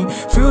grin at me,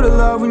 feel the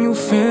love when you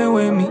feel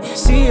with me,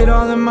 see it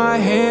all in my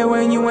head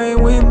when you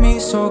ain't with me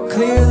so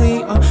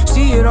clearly,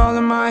 see it all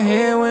in my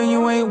head when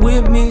you ain't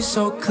with me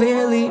so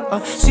clearly,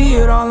 see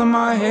it all in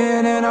my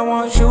head and I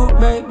want you,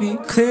 baby,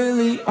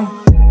 clearly,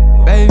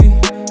 baby,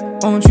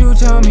 won't you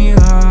tell me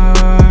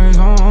lies,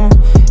 oh,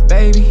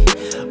 baby,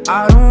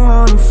 I don't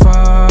wanna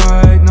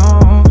fight,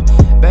 no,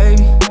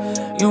 baby,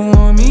 you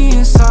want me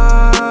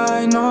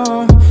inside,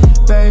 no,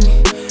 baby,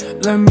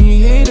 let me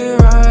hit it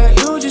right,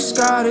 you just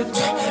gotta,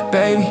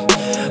 baby,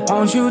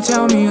 won't you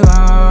tell me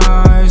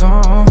lies,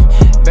 oh,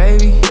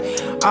 baby,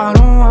 I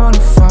don't wanna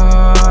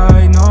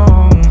fight,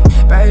 no,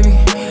 baby,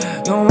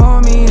 you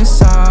want me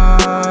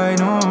inside,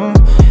 no,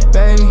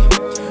 baby,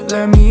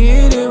 let me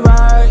hit it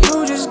right,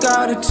 you just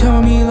gotta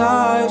tell me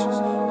lies,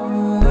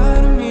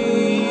 lie to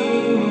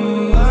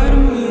me, lie to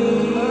me,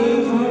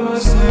 for my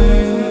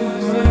sake,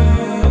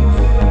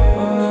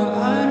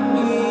 lie to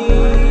me,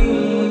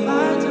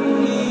 lie to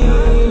me,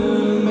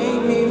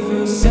 make me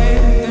feel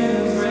safe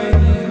and break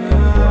me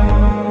down,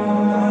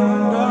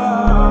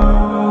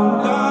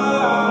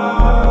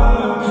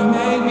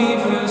 make me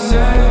feel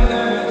safe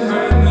and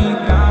break me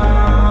down,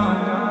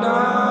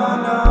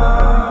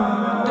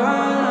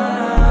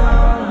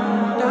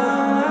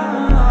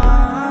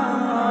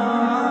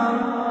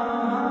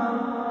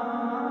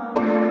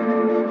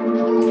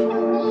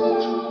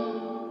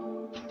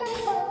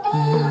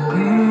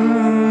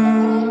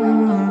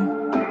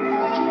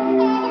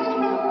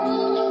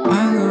 I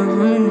love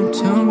when you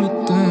tell me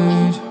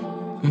things,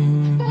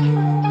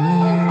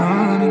 I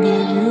wanna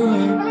give you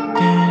everything.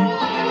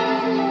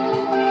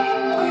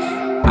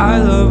 I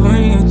love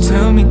when you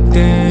tell me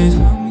things,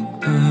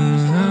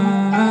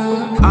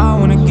 I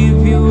wanna give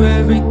you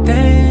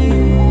everything,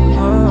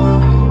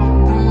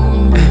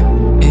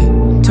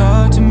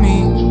 talk to me,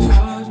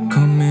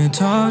 come and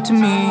talk to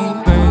me,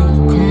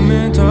 babe, come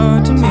and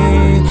talk to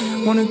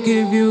me, wanna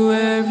give you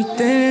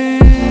everything,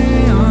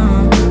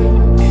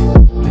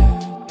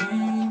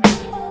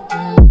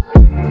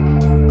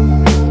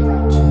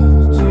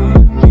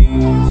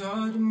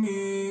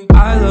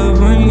 I love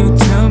when you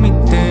tell me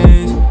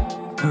things,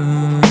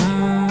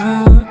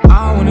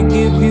 I wanna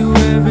give you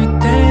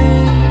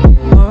everything,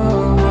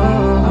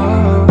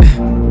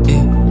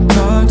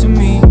 talk to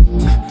me,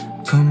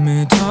 come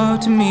and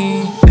talk to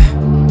me,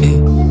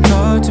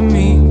 talk to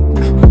me,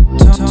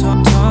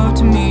 talk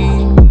to me,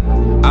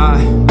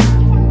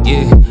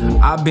 yeah,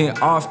 I've been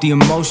off the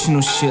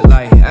emotional shit,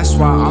 like, that's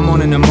why I'm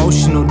on an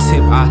emotional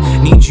tip, I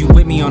need you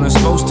with me on a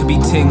supposed to be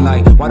ting,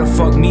 like, why the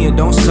fuck me, it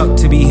don't suck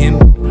to be him,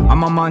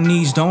 I'm on my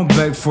knees, don't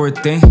beg for a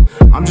thing,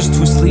 I'm just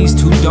too sleaze,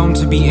 too dumb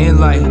to be in,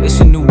 like, it's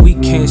a new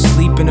week, can't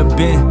sleep in a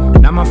bin,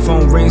 now my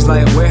phone rings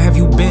like, where have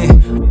you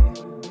been,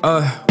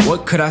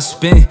 what could I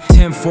spend,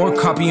 10-4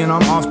 copy and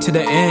I'm off to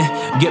the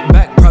end, get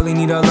back, probably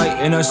need a light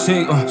and a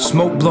cig,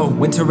 smoke blow,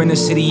 winter in the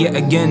city yet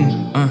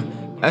again,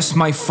 that's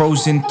my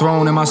frozen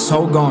throne and my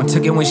soul gone.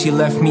 Took it when she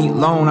left me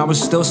alone. I was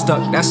still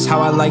stuck, that's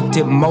how I liked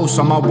it most.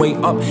 On my way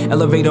up,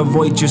 elevator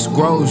void just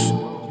grows.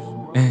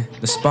 And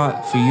the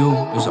spot for you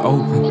is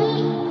open.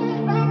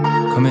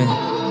 Come in.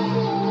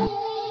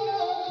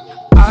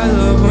 I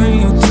love when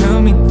you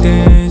tell me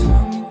things,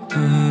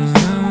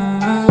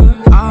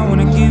 I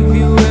wanna give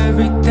you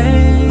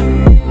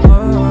everything,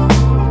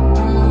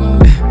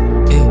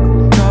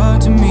 talk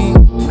to me,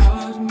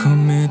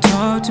 come and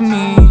talk to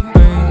me,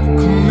 babe,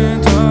 come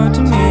and talk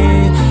to me.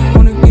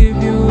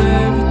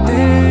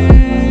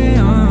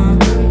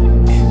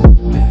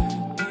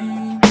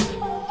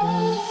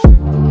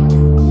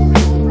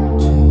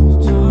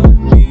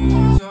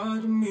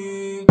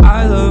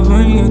 I love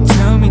when you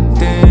tell me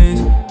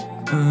things,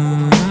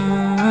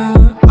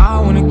 I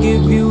wanna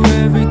give you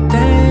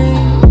everything,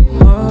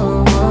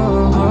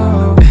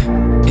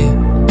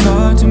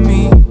 talk to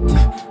me,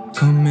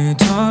 come and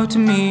talk to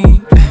me,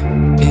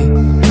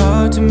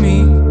 talk to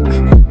me,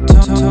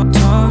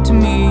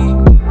 talk to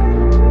me,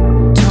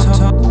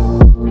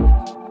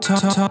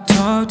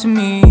 talk to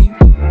me,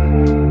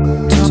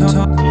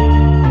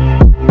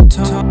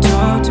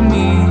 talk to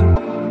me.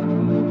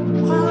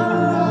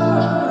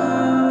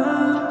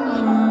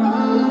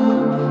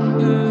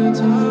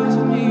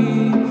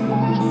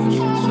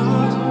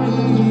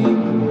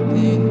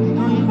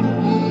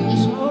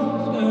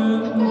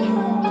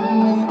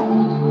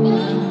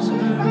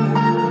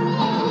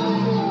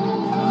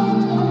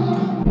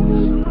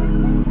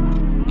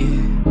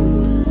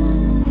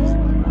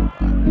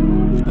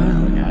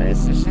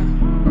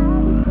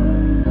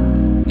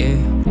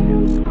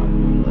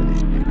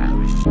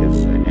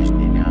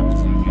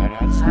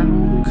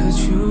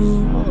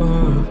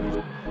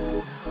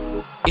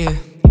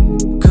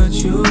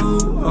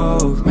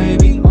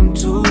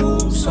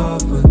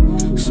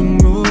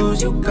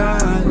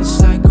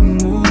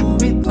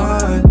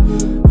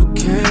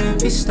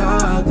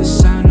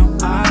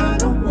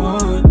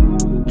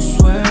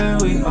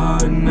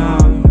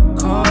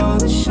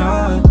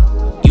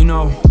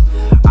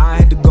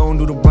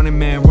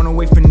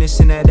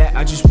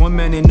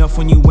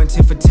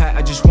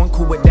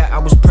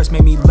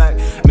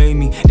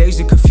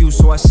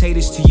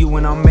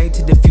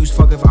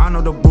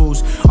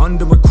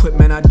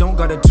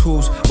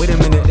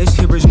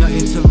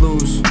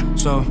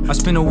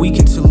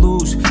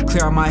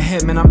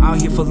 Man, I'm out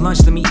here for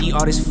lunch, let me eat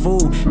all this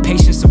food.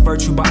 Patience a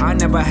virtue, but I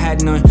never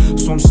had none.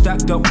 So I'm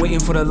stacked up, waiting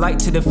for the light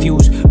to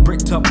diffuse.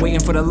 Bricked up,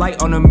 waiting for the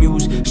light on the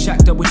muse.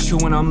 Shacked up with you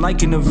and I'm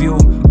liking the view.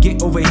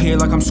 Get over here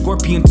like I'm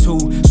Scorpion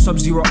 2.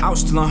 Sub-Zero out,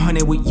 still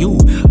 100 with you.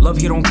 Love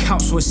here don't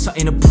count, so it's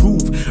something to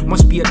prove.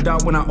 Must be a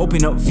doubt when I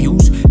open up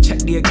views. Check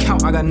the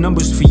account, I got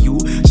numbers for you.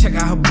 Check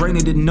out her brain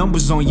and the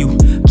numbers on you.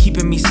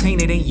 Keeping me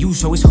sane, it ain't you,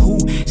 so it's who.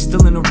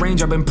 Still in the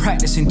range, I've been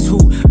practicing too.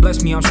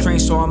 Bless me, I'm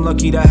strange, so I'm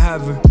lucky to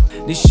have her.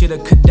 This shit a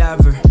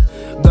cadaver.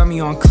 Got me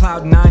on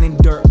cloud 9 and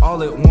dirt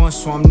all at once.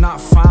 So I'm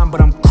not fine, but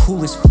I'm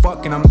cool as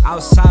fuck. And I'm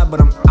outside, but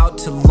I'm out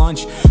to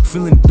lunch.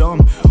 Feeling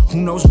dumb,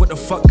 who knows what the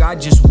fuck I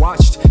just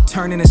watched.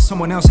 Turn into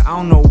someone else, I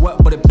don't know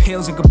what. But it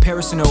pales in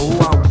comparison to who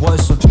I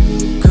was. So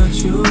cut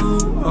you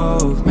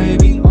off,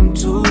 maybe I'm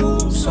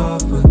too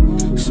soft,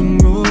 but some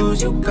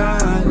rules you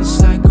got,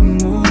 it's like a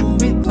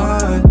movie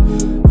plot.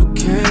 You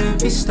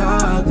can't be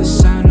stopped,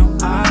 this I know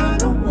I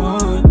don't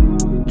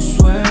want.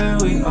 It's where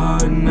we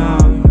are now,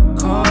 you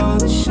call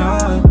the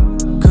shot.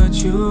 Cut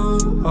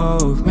you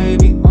off,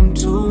 maybe I'm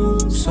too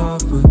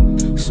soft,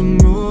 but some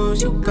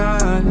rules you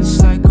got,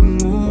 it's like a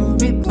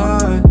movie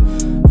plot.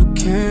 You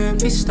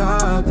can't be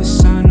stopped,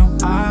 this I know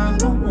I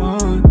don't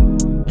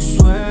want.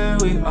 It's where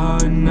we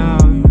are now,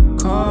 you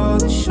call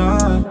the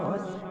shot.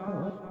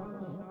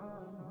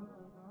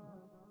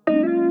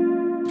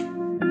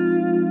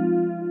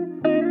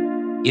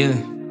 Yeah.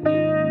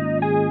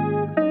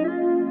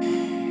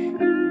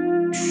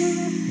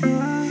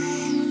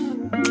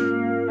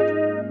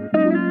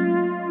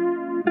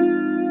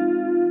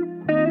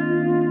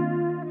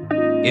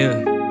 Yeah.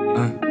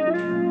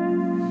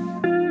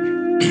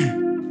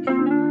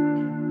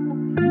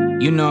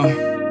 You know,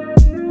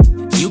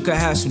 you could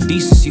have some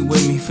decency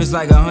with me. Feels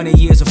like 100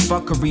 years of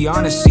fuckery.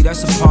 Honestly,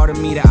 that's a part of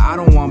me that I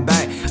don't want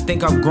back. I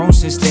think I've grown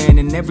since then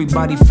and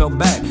everybody fell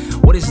back.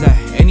 What is that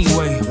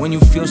anyway, when you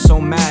feel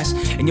so mass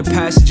and your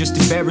past is just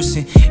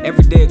embarrassing?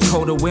 Every day a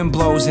colder wind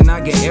blows and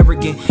I get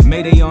arrogant.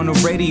 Mayday on the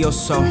radio,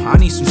 so I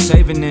need some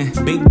saving in.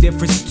 Big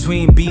difference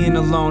between being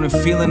alone and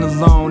feeling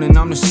alone. And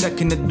I'm the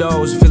second of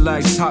those. Feel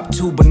like top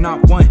 2 but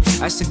not 1.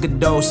 That's a good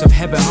dose of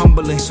heaven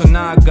humbling. So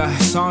now I got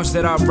songs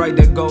that I write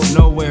that go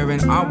nowhere.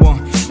 And I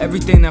want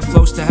everything that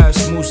floats to have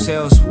smooth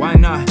sails. Why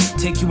not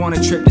take you on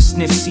a trip to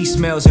sniff sea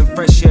smells and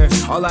fresh air?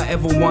 All I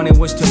ever wanted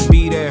was to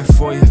be there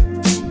for you.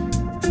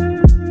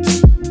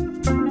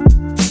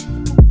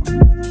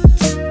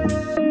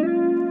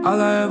 All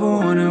I ever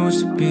wanted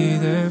was to be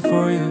there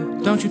for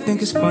you. Don't you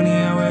think it's funny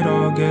how it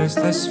all gets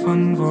less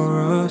fun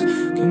for us?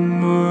 Get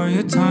more of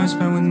your time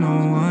spent with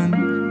no one.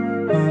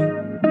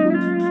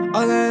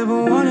 All I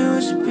ever wanted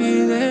was to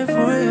be there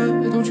for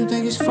you. Don't you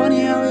think it's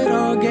funny how it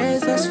all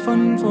gets less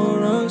fun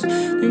for us?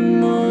 Get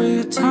more of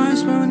your time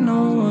spent with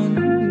no one.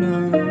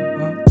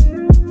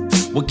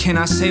 What can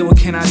I say, what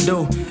can I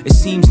do? It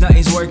seems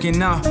nothing's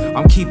working out.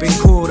 I'm keeping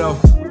cool though.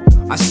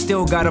 I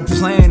still got a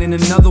plan and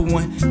another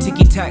one.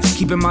 Ticky-tacks,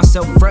 keeping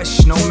myself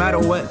fresh no matter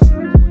what.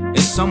 In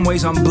some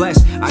ways I'm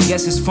blessed. I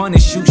guess it's fun to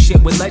shoot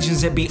shit with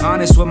legends and be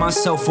honest with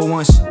myself for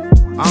once.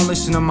 I don't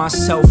listen to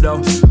myself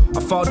though. I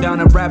fall down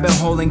a rabbit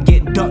hole and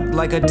get ducked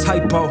like a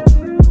typo.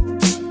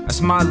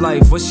 That's my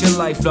life, what's your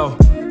life though?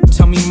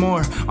 Tell me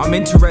more, I'm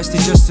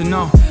interested just to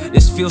know.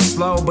 This feels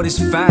slow but it's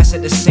fast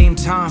at the same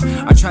time.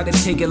 I tried to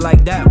take it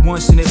like that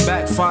once and it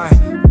backfired.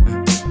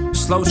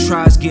 Slow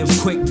tries give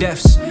quick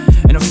deaths,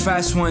 and the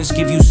fast ones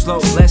give you slow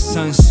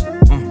lessons.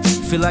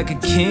 Feel like a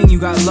king, you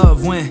got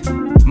love when,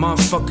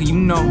 motherfucker, you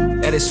know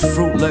that it's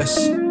fruitless.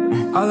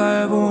 All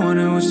I ever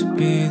wanted was to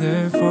be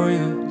there for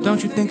you.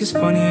 Don't you think it's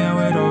funny how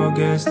it all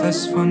gets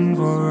less fun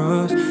for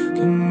us?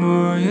 Get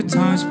more of your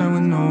time spent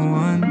with no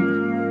one.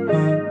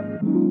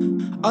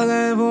 All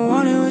I ever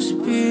wanted was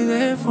to be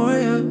there for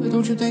you.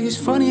 Don't you think it's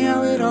funny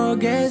how it all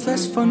gets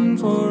less fun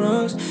for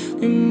us?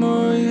 Get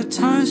more of your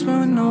time spent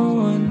with no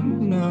one.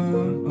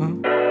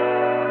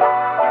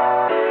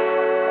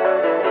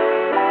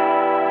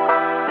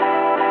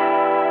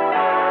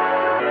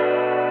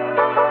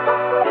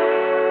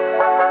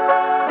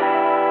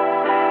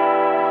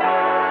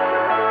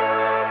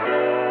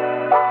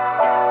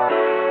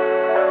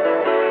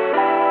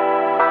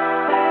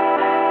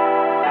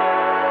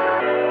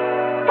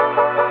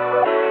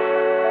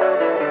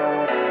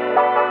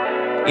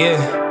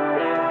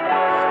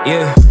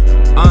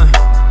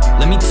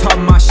 Let me talk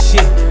my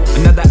shit.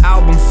 Another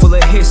album full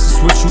of hits is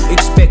what you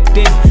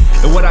expected.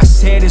 And what I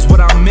said is what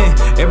I meant.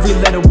 Every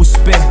letter was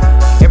spent.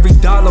 Every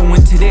dollar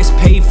went to this,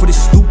 paid for the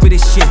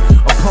stupidest shit.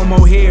 A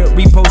promo here,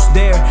 repost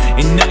there,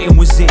 and nothing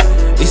was it.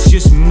 It's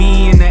just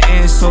me in the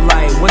end, so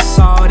like, what's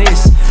all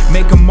this?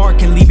 Make a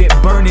mark and leave it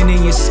burning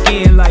in your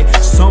skin like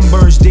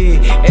sunburns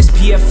did.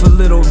 SPF a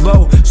little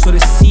low, so the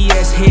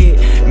CS hit.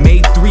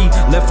 Made 3,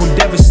 left one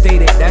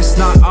devastated. That's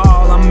not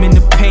all, I'm in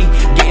the paint,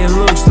 getting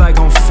looks like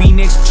on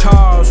Phoenix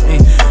Charles.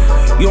 And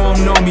you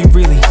don't know me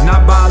really,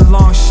 not by a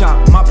long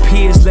shot. My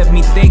peers left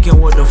me thinking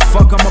what the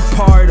fuck I'm a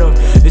part of.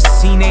 The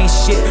scene ain't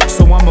shit,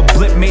 so I'm a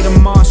blip made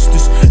of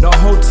monsters. The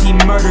whole team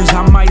murders,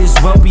 I might as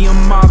well be a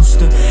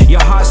mobster.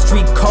 Your hot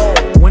street cold,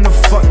 when the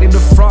fuck did the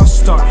frost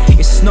start?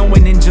 It's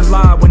snowing in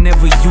July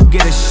whenever you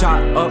get a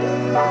shot up.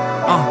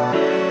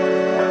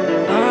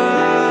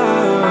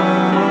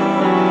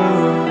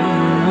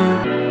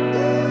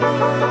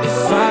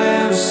 If I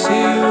ever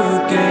see you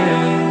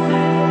again,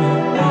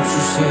 won't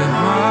you say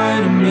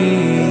hi to me?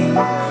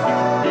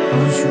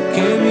 Won't you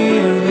give me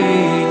a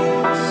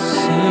piece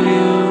of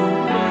you?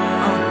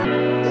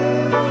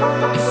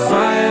 If I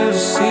ever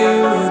see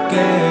you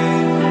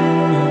again,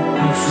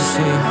 won't you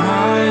say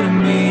hi to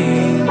me?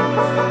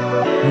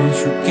 Won't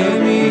you give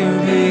me a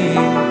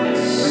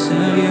piece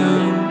of you?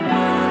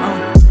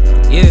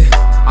 Yeah,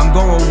 I'm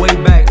going way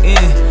back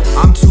in.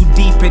 I'm too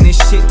deep in this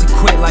shit to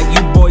quit like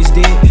you boys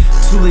did.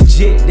 Too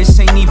legit, this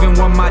ain't even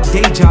what my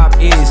day job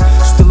is.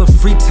 Still a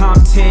free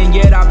time 10,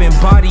 yet I've been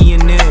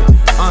bodying it.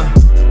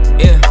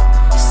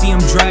 See him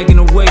dragging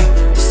away.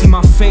 See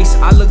my face,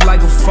 I look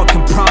like a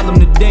fucking problem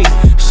today.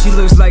 She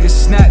looks like a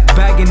snack,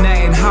 bagging that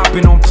and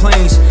hopping on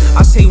planes.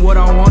 I say what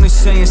I wanna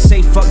say and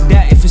say fuck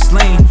that if it's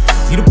lame.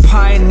 You the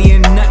pioneer,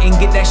 nothing,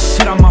 get that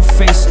shit on my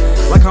face.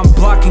 Like I'm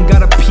blocking,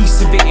 got a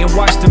piece of it and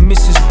watch the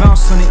misses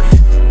bounce on it.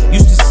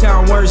 Used to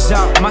sound words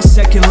out, my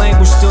second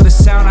language, still the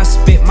sound I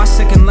spit. My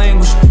second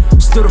language,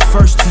 still the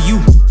first to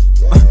you.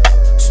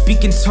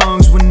 Speaking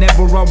tongues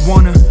whenever I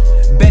wanna.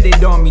 Bet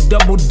it on me,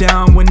 double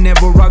down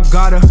whenever I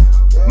gotta.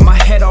 My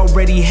head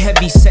already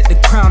heavy, set the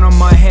crown on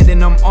my head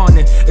and I'm on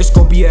it. It's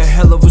gonna be a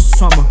hell of a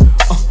summer.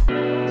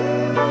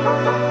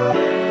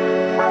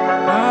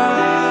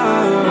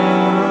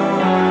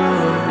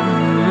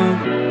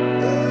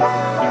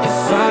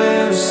 If I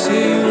ever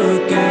see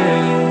you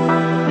again,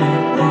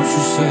 won't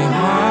you say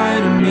hi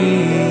to me?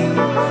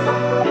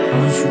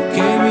 Won't you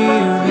give me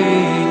a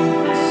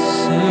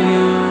piece of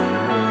you?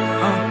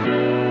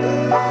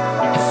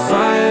 If I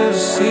ever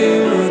see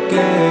you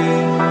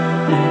again,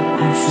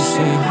 won't you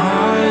say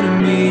hi to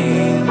me?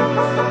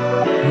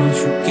 Won't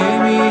you give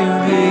me a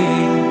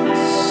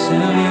piece of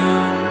you?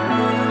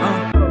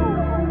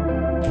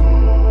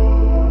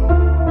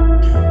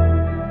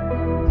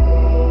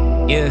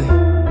 Yeah.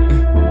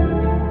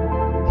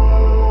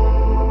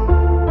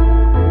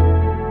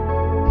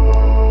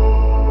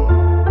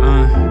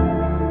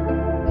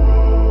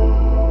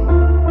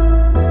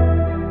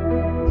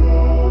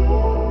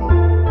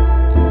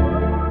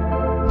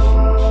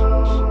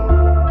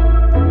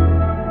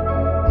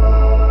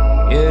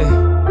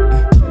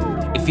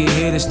 If you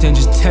hear this, then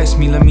just text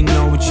me, let me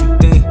know what you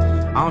think.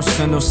 I don't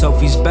send no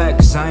selfies back,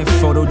 cause I ain't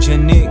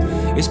photogenic.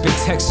 It's been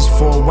Texas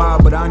for a while,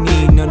 but I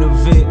need none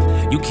of it.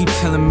 You keep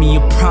telling me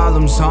your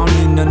problems, I don't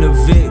need none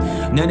of it.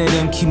 None of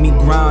them keep me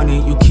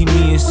grounded, you keep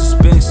me in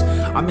suspense.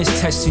 I miss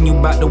texting you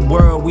about the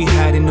world we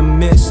had in the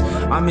midst.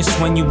 I miss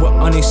when you were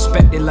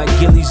unexpected like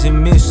Gillies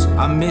and Mist.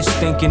 I miss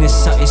thinking it's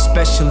something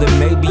special, and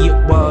maybe it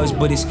was,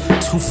 but it's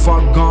too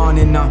far gone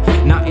and I'm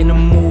not in the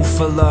mood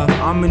for love.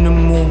 I'm in the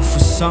mood for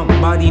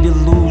somebody to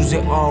lose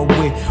it all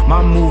with.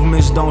 My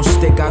movements don't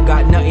stick, I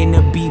got nothing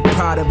to be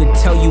proud of, to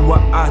tell you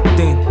what I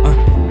think.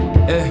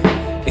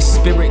 It's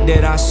spirit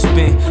that I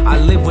spin, I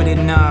live with it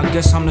now, I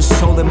guess I'm the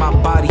soul in my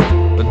body.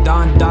 But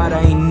Don died,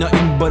 I ain't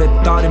nothing but a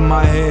thought in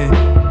my head.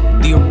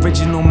 The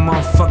original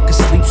motherfucker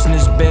sleeps in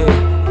his bed,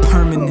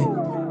 permanent.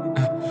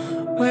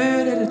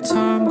 Where did the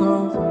time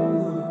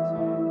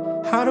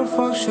go? How the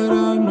fuck should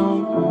I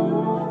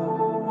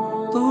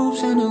know?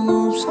 Loops and the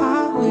loops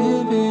I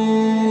live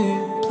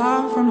in,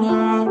 fly from your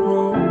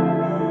arrow.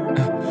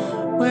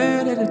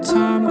 Where did the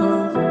time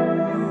go?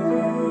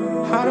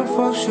 How the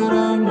fuck should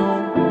I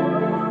know?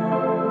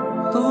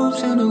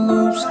 Loops and the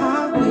loops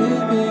I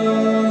live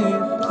in,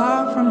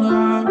 fly from your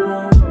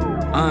arrow.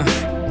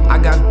 I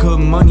got good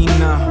money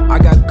now, I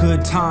got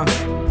good times.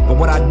 But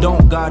what I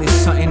don't got is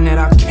something that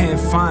I can't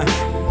find.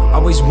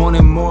 Always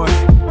wanting more,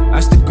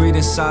 that's the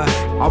greedy side.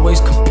 Always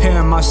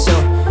comparing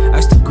myself,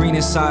 that's the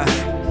greener side.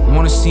 You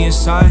wanna see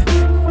inside?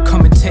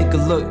 Come and take a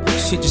look,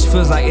 shit just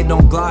feels like it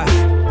don't glide.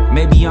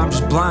 Maybe I'm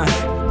just blind,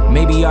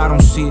 maybe I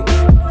don't see it.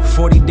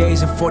 40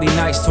 days and 40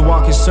 nights to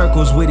walk in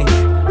circles with it.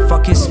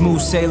 Fucking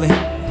smooth sailing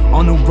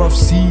on the rough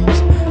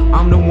seas.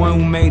 I'm the one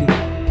who made it,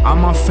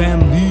 I'm my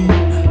family.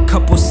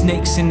 Couple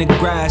snakes in the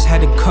grass,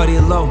 had to cut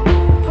it low.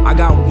 I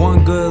got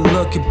one good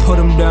look and put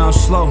him down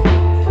slow.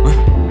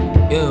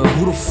 Yeah,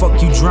 who the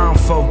fuck you drown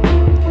for?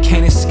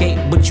 Can't escape,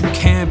 but you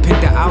can pick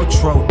the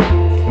outro.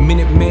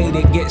 Minute Maid,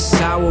 it gets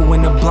sour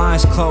when the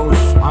blinds close.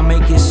 I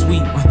make it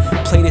sweet,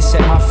 play this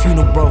at my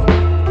funeral, bro,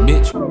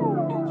 bitch.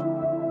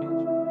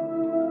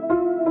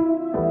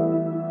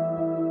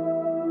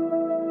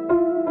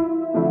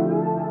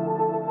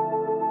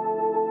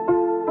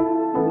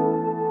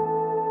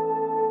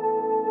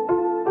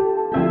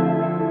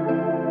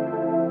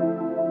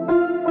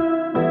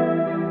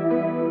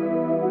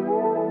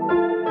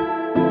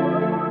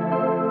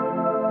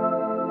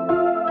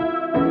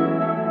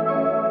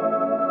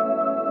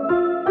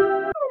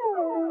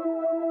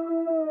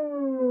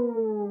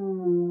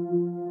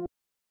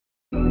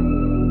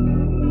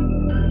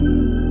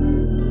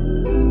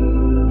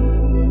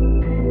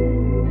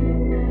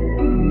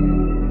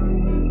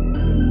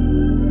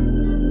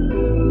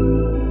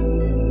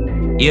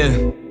 Yeah.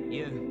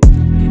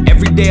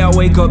 Every day I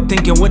wake up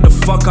thinking what the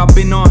fuck I've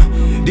been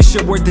on. This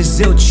shit worth a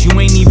zilch, you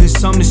ain't even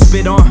something to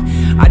spit on.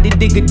 I did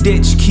dig a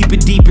ditch, keep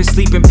it deep and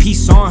sleep in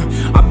peace on.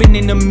 I've been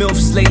in the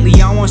MILFs lately,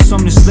 I want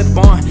something to slip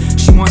on.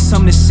 She wants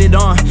something to sit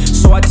on,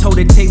 so I told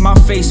her take my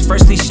face.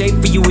 Firstly shape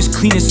for you is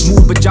clean and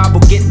smooth, but job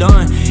will get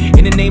done.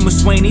 In the name of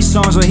Swaine, these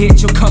songs will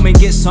hit, you'll come and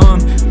get some.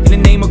 In the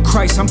name of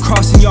Christ, I'm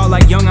crossing y'all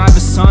like young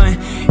Iverson.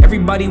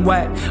 Everybody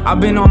wet, I've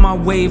been on my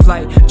wave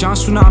like John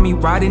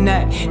Tsunami riding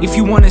that. If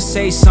you wanna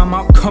say something,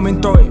 I'll come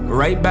and throw it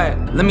right back.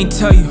 Let me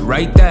tell you,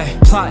 right there,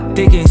 plot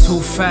thicken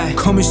too fast.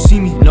 Come and see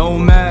me, no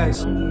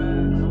mask.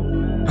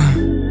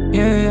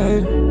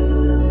 Yeah.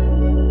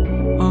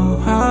 Oh,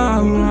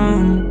 how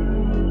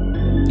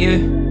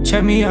yeah,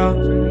 check me out.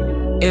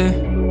 Yeah.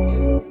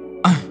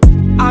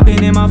 I've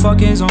been in my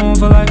fucking zone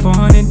for like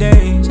 400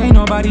 days. Ain't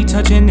nobody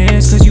touching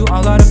this, cause you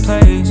all out of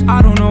place.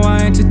 I don't know why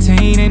I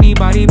entertain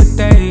anybody but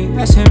they.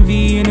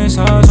 SMV and it's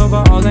us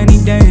over all any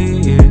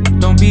day, yeah.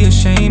 Don't be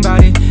ashamed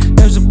about it.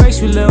 There's a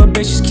brace with little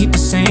bitches, keep the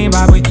same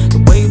vibe.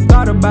 The way you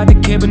thought about the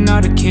kid, but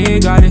now the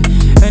kid got it.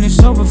 And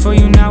it's over for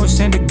you now, it's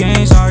end the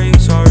game, sorry.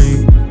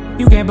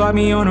 You can't block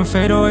me on a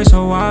fadeaway,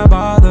 so why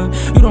bother?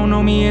 You don't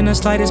know me in the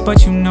slightest,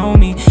 but you know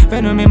me.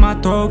 Venom in my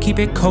throat, keep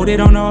it coated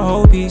on the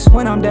whole piece.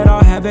 When I'm dead,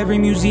 I'll have every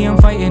museum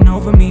fighting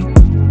over me.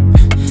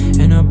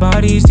 And her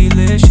body's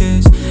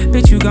delicious.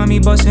 Bitch, you got me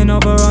busting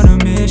over on a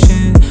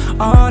mission.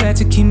 All that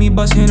to keep me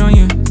busting on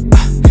you.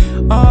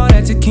 All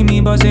that to keep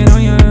me buzzing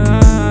on you.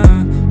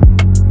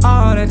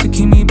 All that to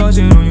keep me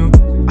buzzing on you.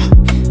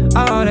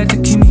 All that to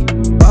keep me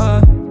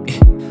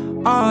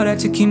all that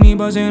to keep me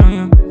buzzing on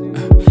you.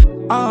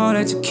 All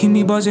that to keep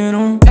me buzzing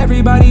on.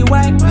 Everybody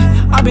whack,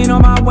 I've been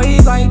on my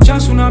wave like John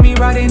Tsunami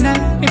riding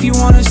that. If you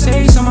wanna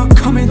say something,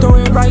 I'll come and throw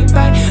it right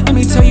back. Let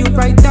me tell you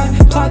right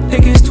that plot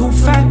thickens too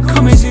fat.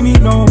 Come and see me,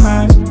 no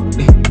mask.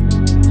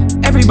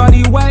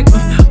 Everybody whack,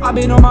 I've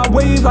been on my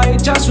wave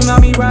like John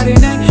Tsunami riding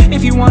that.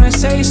 If you wanna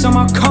say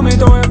something, I'll come and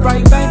throw it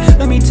right back.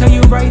 Let me tell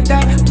you right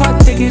that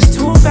plot thickens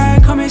too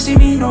fat. Come and see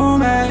me, no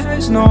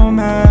mask, no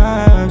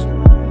mask.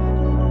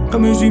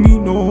 Come and see me,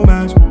 no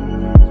mask.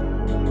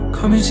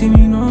 Come and see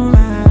me, no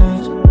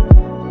mask.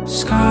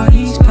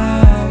 Scotty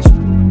splash.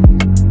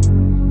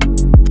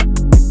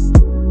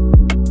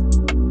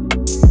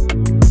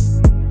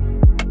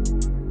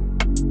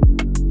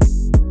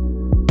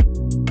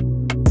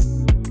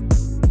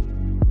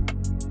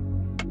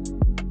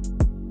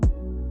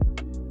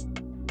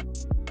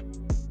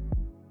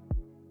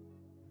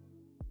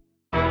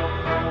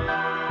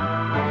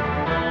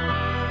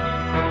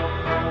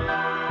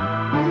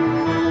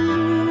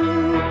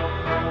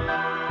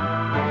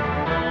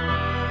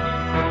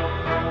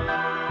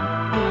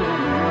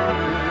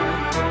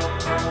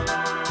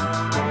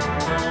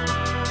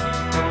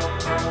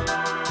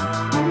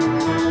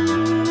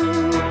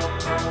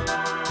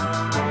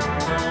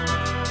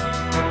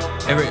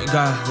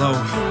 Godlow,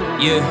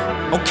 yeah,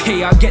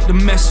 okay, I get the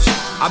message.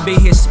 I've been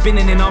here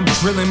spinning and I'm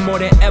drilling more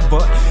than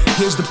ever.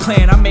 Here's the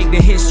plan, I make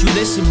the hits, you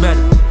listen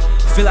better.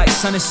 Feel like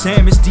Son of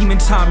Sam, it's demon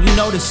time, you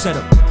know the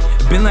setup.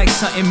 Been like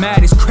something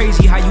mad, it's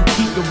crazy how you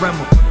keep the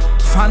remo.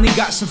 Finally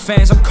got some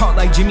fans, I'm caught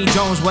like Jimmy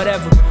Jones,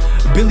 whatever.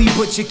 Billy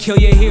Butcher, kill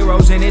your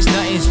heroes and it's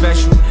nothing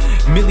special.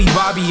 Millie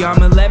Bobby,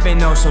 I'm 11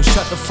 though, so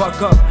shut the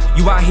fuck up.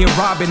 You out here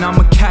robbing,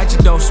 I'ma catch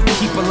it though, so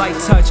keep a light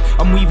touch.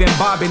 I'm weaving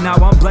bobbing, now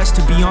I'm blessed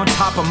to be on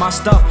top of my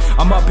stuff.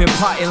 I'm up and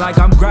plotting like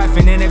I'm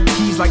graphing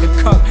NFTs like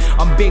a cup.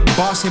 I'm big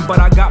bossing, but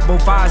I got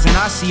both eyes and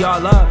I see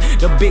all up.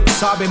 The big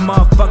sobbing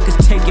motherfuckers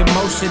taking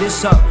most of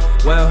this up.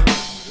 Well,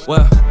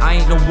 I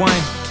ain't the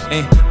one,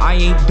 and I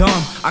ain't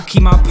dumb. I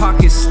keep my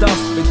pockets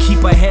stuffed and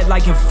keep a head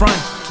like in front.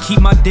 Keep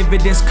my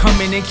dividends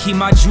coming and keep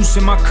my juice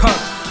in my cup.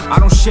 I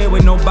don't share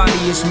with nobody,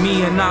 it's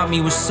me and not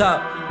me, what's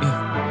up?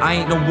 Yeah, I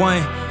ain't the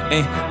one,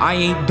 and I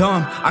ain't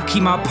dumb. I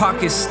keep my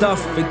pockets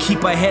stuffed and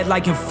keep a head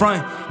like in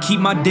front. Keep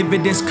my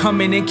dividends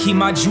coming and keep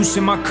my juice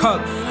in my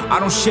cup. I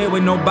don't share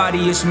with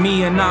nobody, it's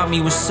me and not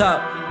me, what's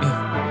up?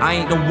 Yeah, I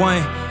ain't the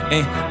one,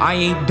 and I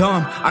ain't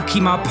dumb. I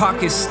keep my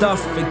pockets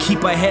stuffed and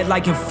keep a head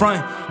like in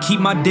front.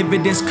 Keep my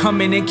dividends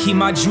coming and keep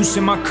my juice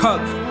in my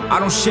cup. I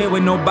don't share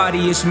with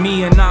nobody, it's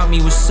me and not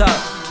me, what's up?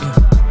 Yeah.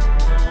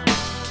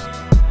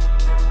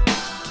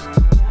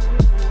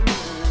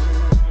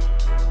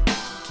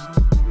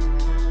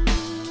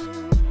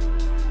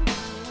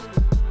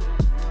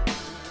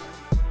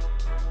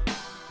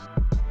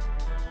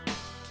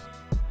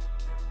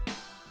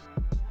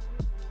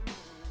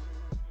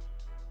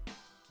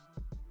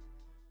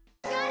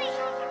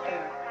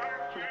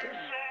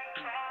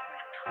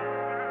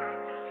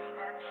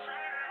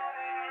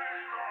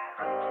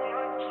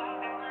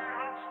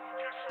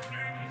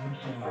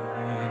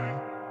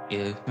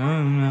 Yeah.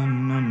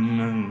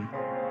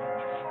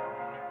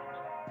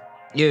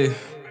 Yeah.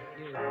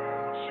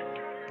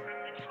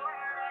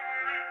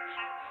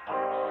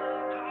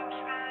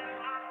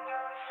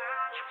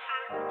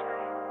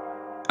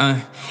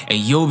 And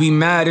you'll be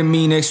mad at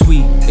me next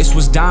week. This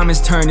was diamonds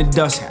turned to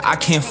dust. I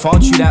can't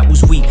fault you, that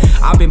was weak.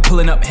 I've been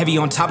pulling up heavy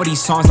on top of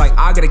these songs like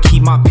I gotta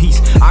keep my peace.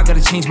 I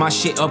gotta change my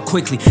shit up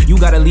quickly. You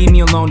gotta leave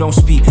me alone, don't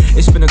speak.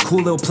 It's been a cool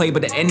little play,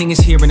 but the ending is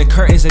here and the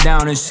curtains are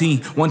down and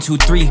scene. 1, 2,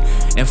 3,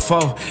 and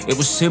 4. It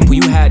was simple,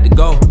 you had to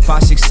go.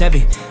 5, 6,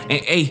 7,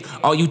 and 8.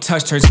 All you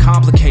touch turns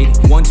complicated.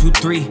 1, 2,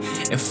 3,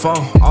 and 4.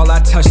 All I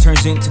touch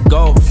turns into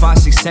gold. 5,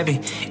 6, 7,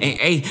 and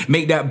 8.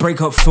 Make that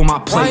breakup fill my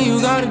plate. Why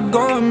you gotta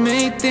go and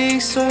make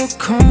things so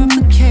complicated?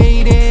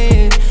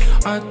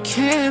 I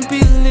can't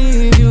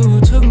believe you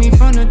took me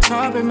from the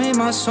top and made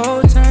my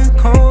soul turn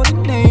cold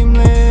and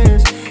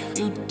nameless.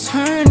 You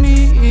turned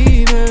me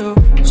evil,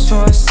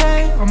 so I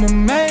say I'm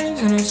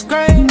amazed and it's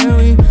great. And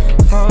we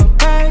fall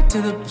back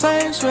to the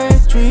place where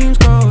dreams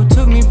go.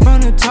 Took me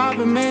from the top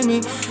and made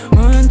me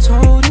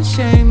untold and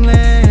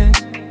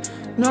shameless.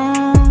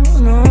 No,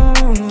 no.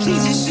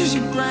 Please just use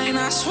your brain,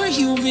 I swear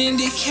you've been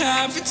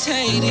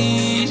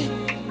decapitated.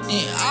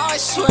 And I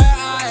swear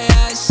I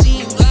had seen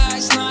you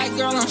last night.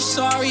 Girl, I'm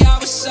sorry, I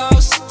was so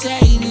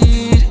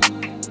sedated.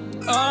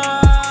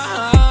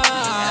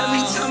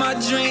 Every time I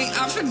drink,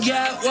 I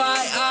forget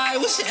why I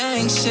was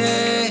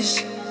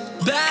anxious.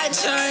 Bad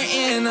turn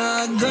in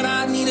a good,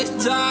 I need a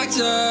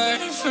doctor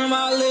for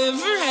my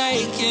liver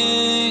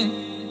aching.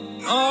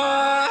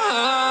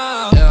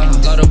 Yeah,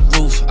 blow the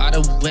roof out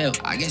the whip.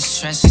 I get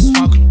stressed and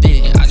smoke a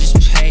bit. I just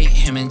paid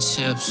him in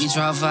chips. We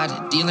drove out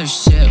the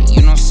dealership.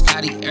 You know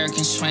Scotty, Eric,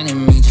 and Swaine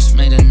and me just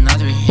made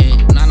another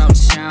hit. Not no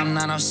town,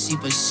 not no seat,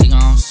 but she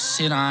gon'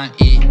 sit on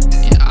it.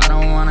 Yeah, I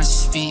don't wanna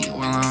speak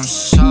while I'm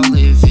so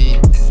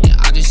livid. Yeah,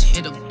 I just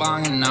hit a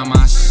bong and now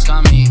my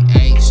stomach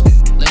aches.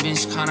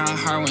 Living's kinda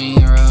hard when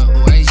you're a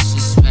waste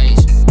of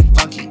space.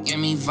 Fuck it, give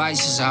me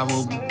vices, I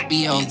will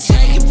be okay. You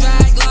take it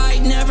back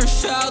like never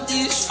felt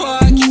this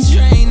fucking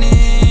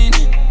draining.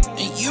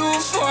 And you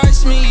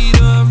forced me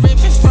to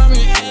rip it from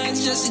your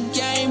hands just to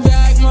gain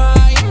back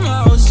my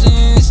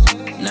emotions.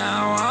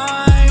 Now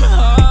I'm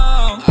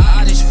home.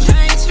 I just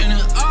paint turn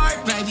to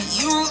art, baby.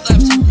 You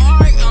left a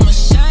mark. I'm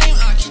ashamed,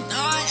 I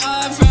cannot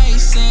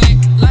erase it.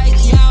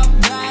 Lately out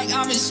back,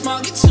 I've been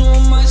smoking too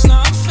much,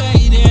 now I'm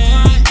fading. I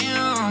am.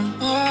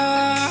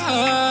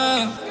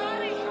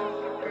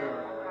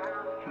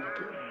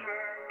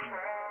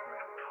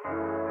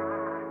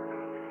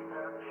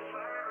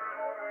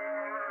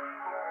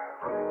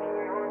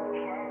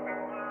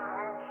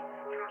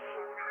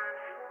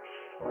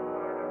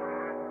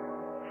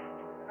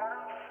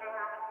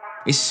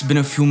 It's been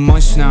a few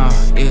months now,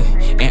 yeah,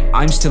 and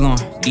I'm still on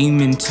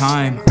demon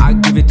time. I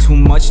give it too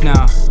much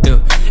now, yeah,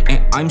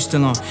 and I'm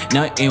still on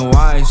nothing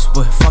wise,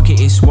 but fuck it,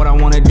 it's what I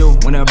wanna do.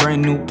 When a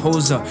brand new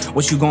pulls up,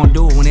 what you gonna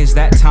do when it's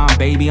that time,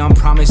 baby? I'm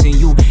promising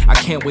you, I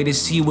can't wait to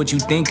see what you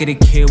think of the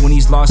kid when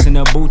he's lost in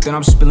the booth and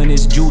I'm spilling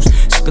his juice,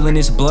 spilling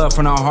his blood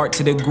from the heart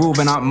to the groove,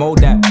 and I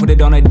mold that, put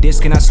it on a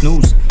disc and I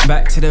snooze.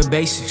 Back to the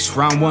basics.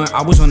 Round 1,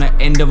 I was on the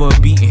end of a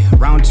beating.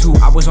 Round 2,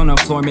 I was on the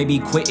floor, maybe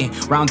quitting.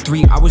 Round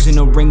 3, I was in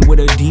the ring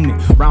with a demon.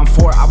 Round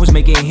 4, I was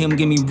making him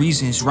give me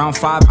reasons. Round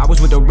 5, I was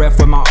with the ref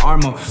with my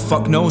armor.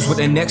 Fuck knows what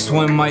the next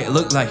one might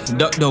look like.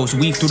 Duck those,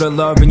 weave through the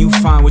love and you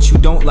find what you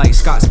don't like.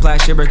 Scott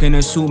splash, Eric in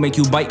a suit, make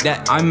you bite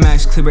that. I'm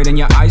max clearer than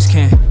your eyes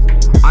can.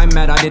 I'm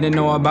mad I didn't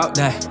know about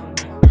that.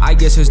 I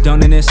guess it's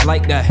done and it's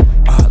like that.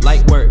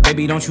 Light work,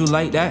 baby, don't you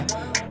like that?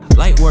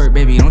 Light work,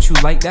 baby, don't you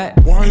like that?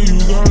 Why you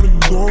gotta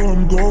go?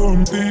 I'm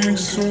going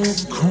things so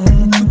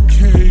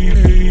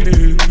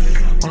complicated.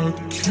 I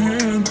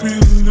can't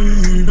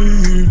believe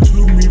you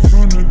took me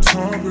from the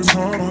top and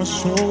how my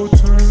soul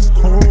turned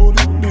cold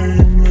and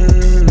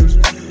nameless.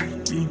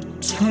 You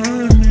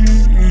turned me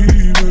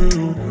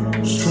evil,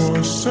 so I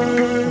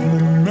say I'm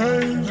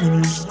amazed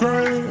and it's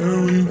great.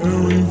 And we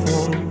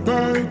fall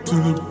back to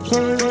the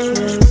place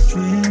where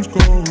dreams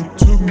go.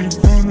 Took me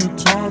from the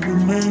top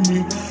and made me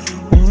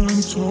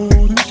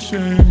untold and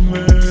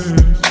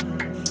shameless.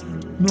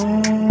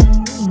 No,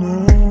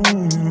 no.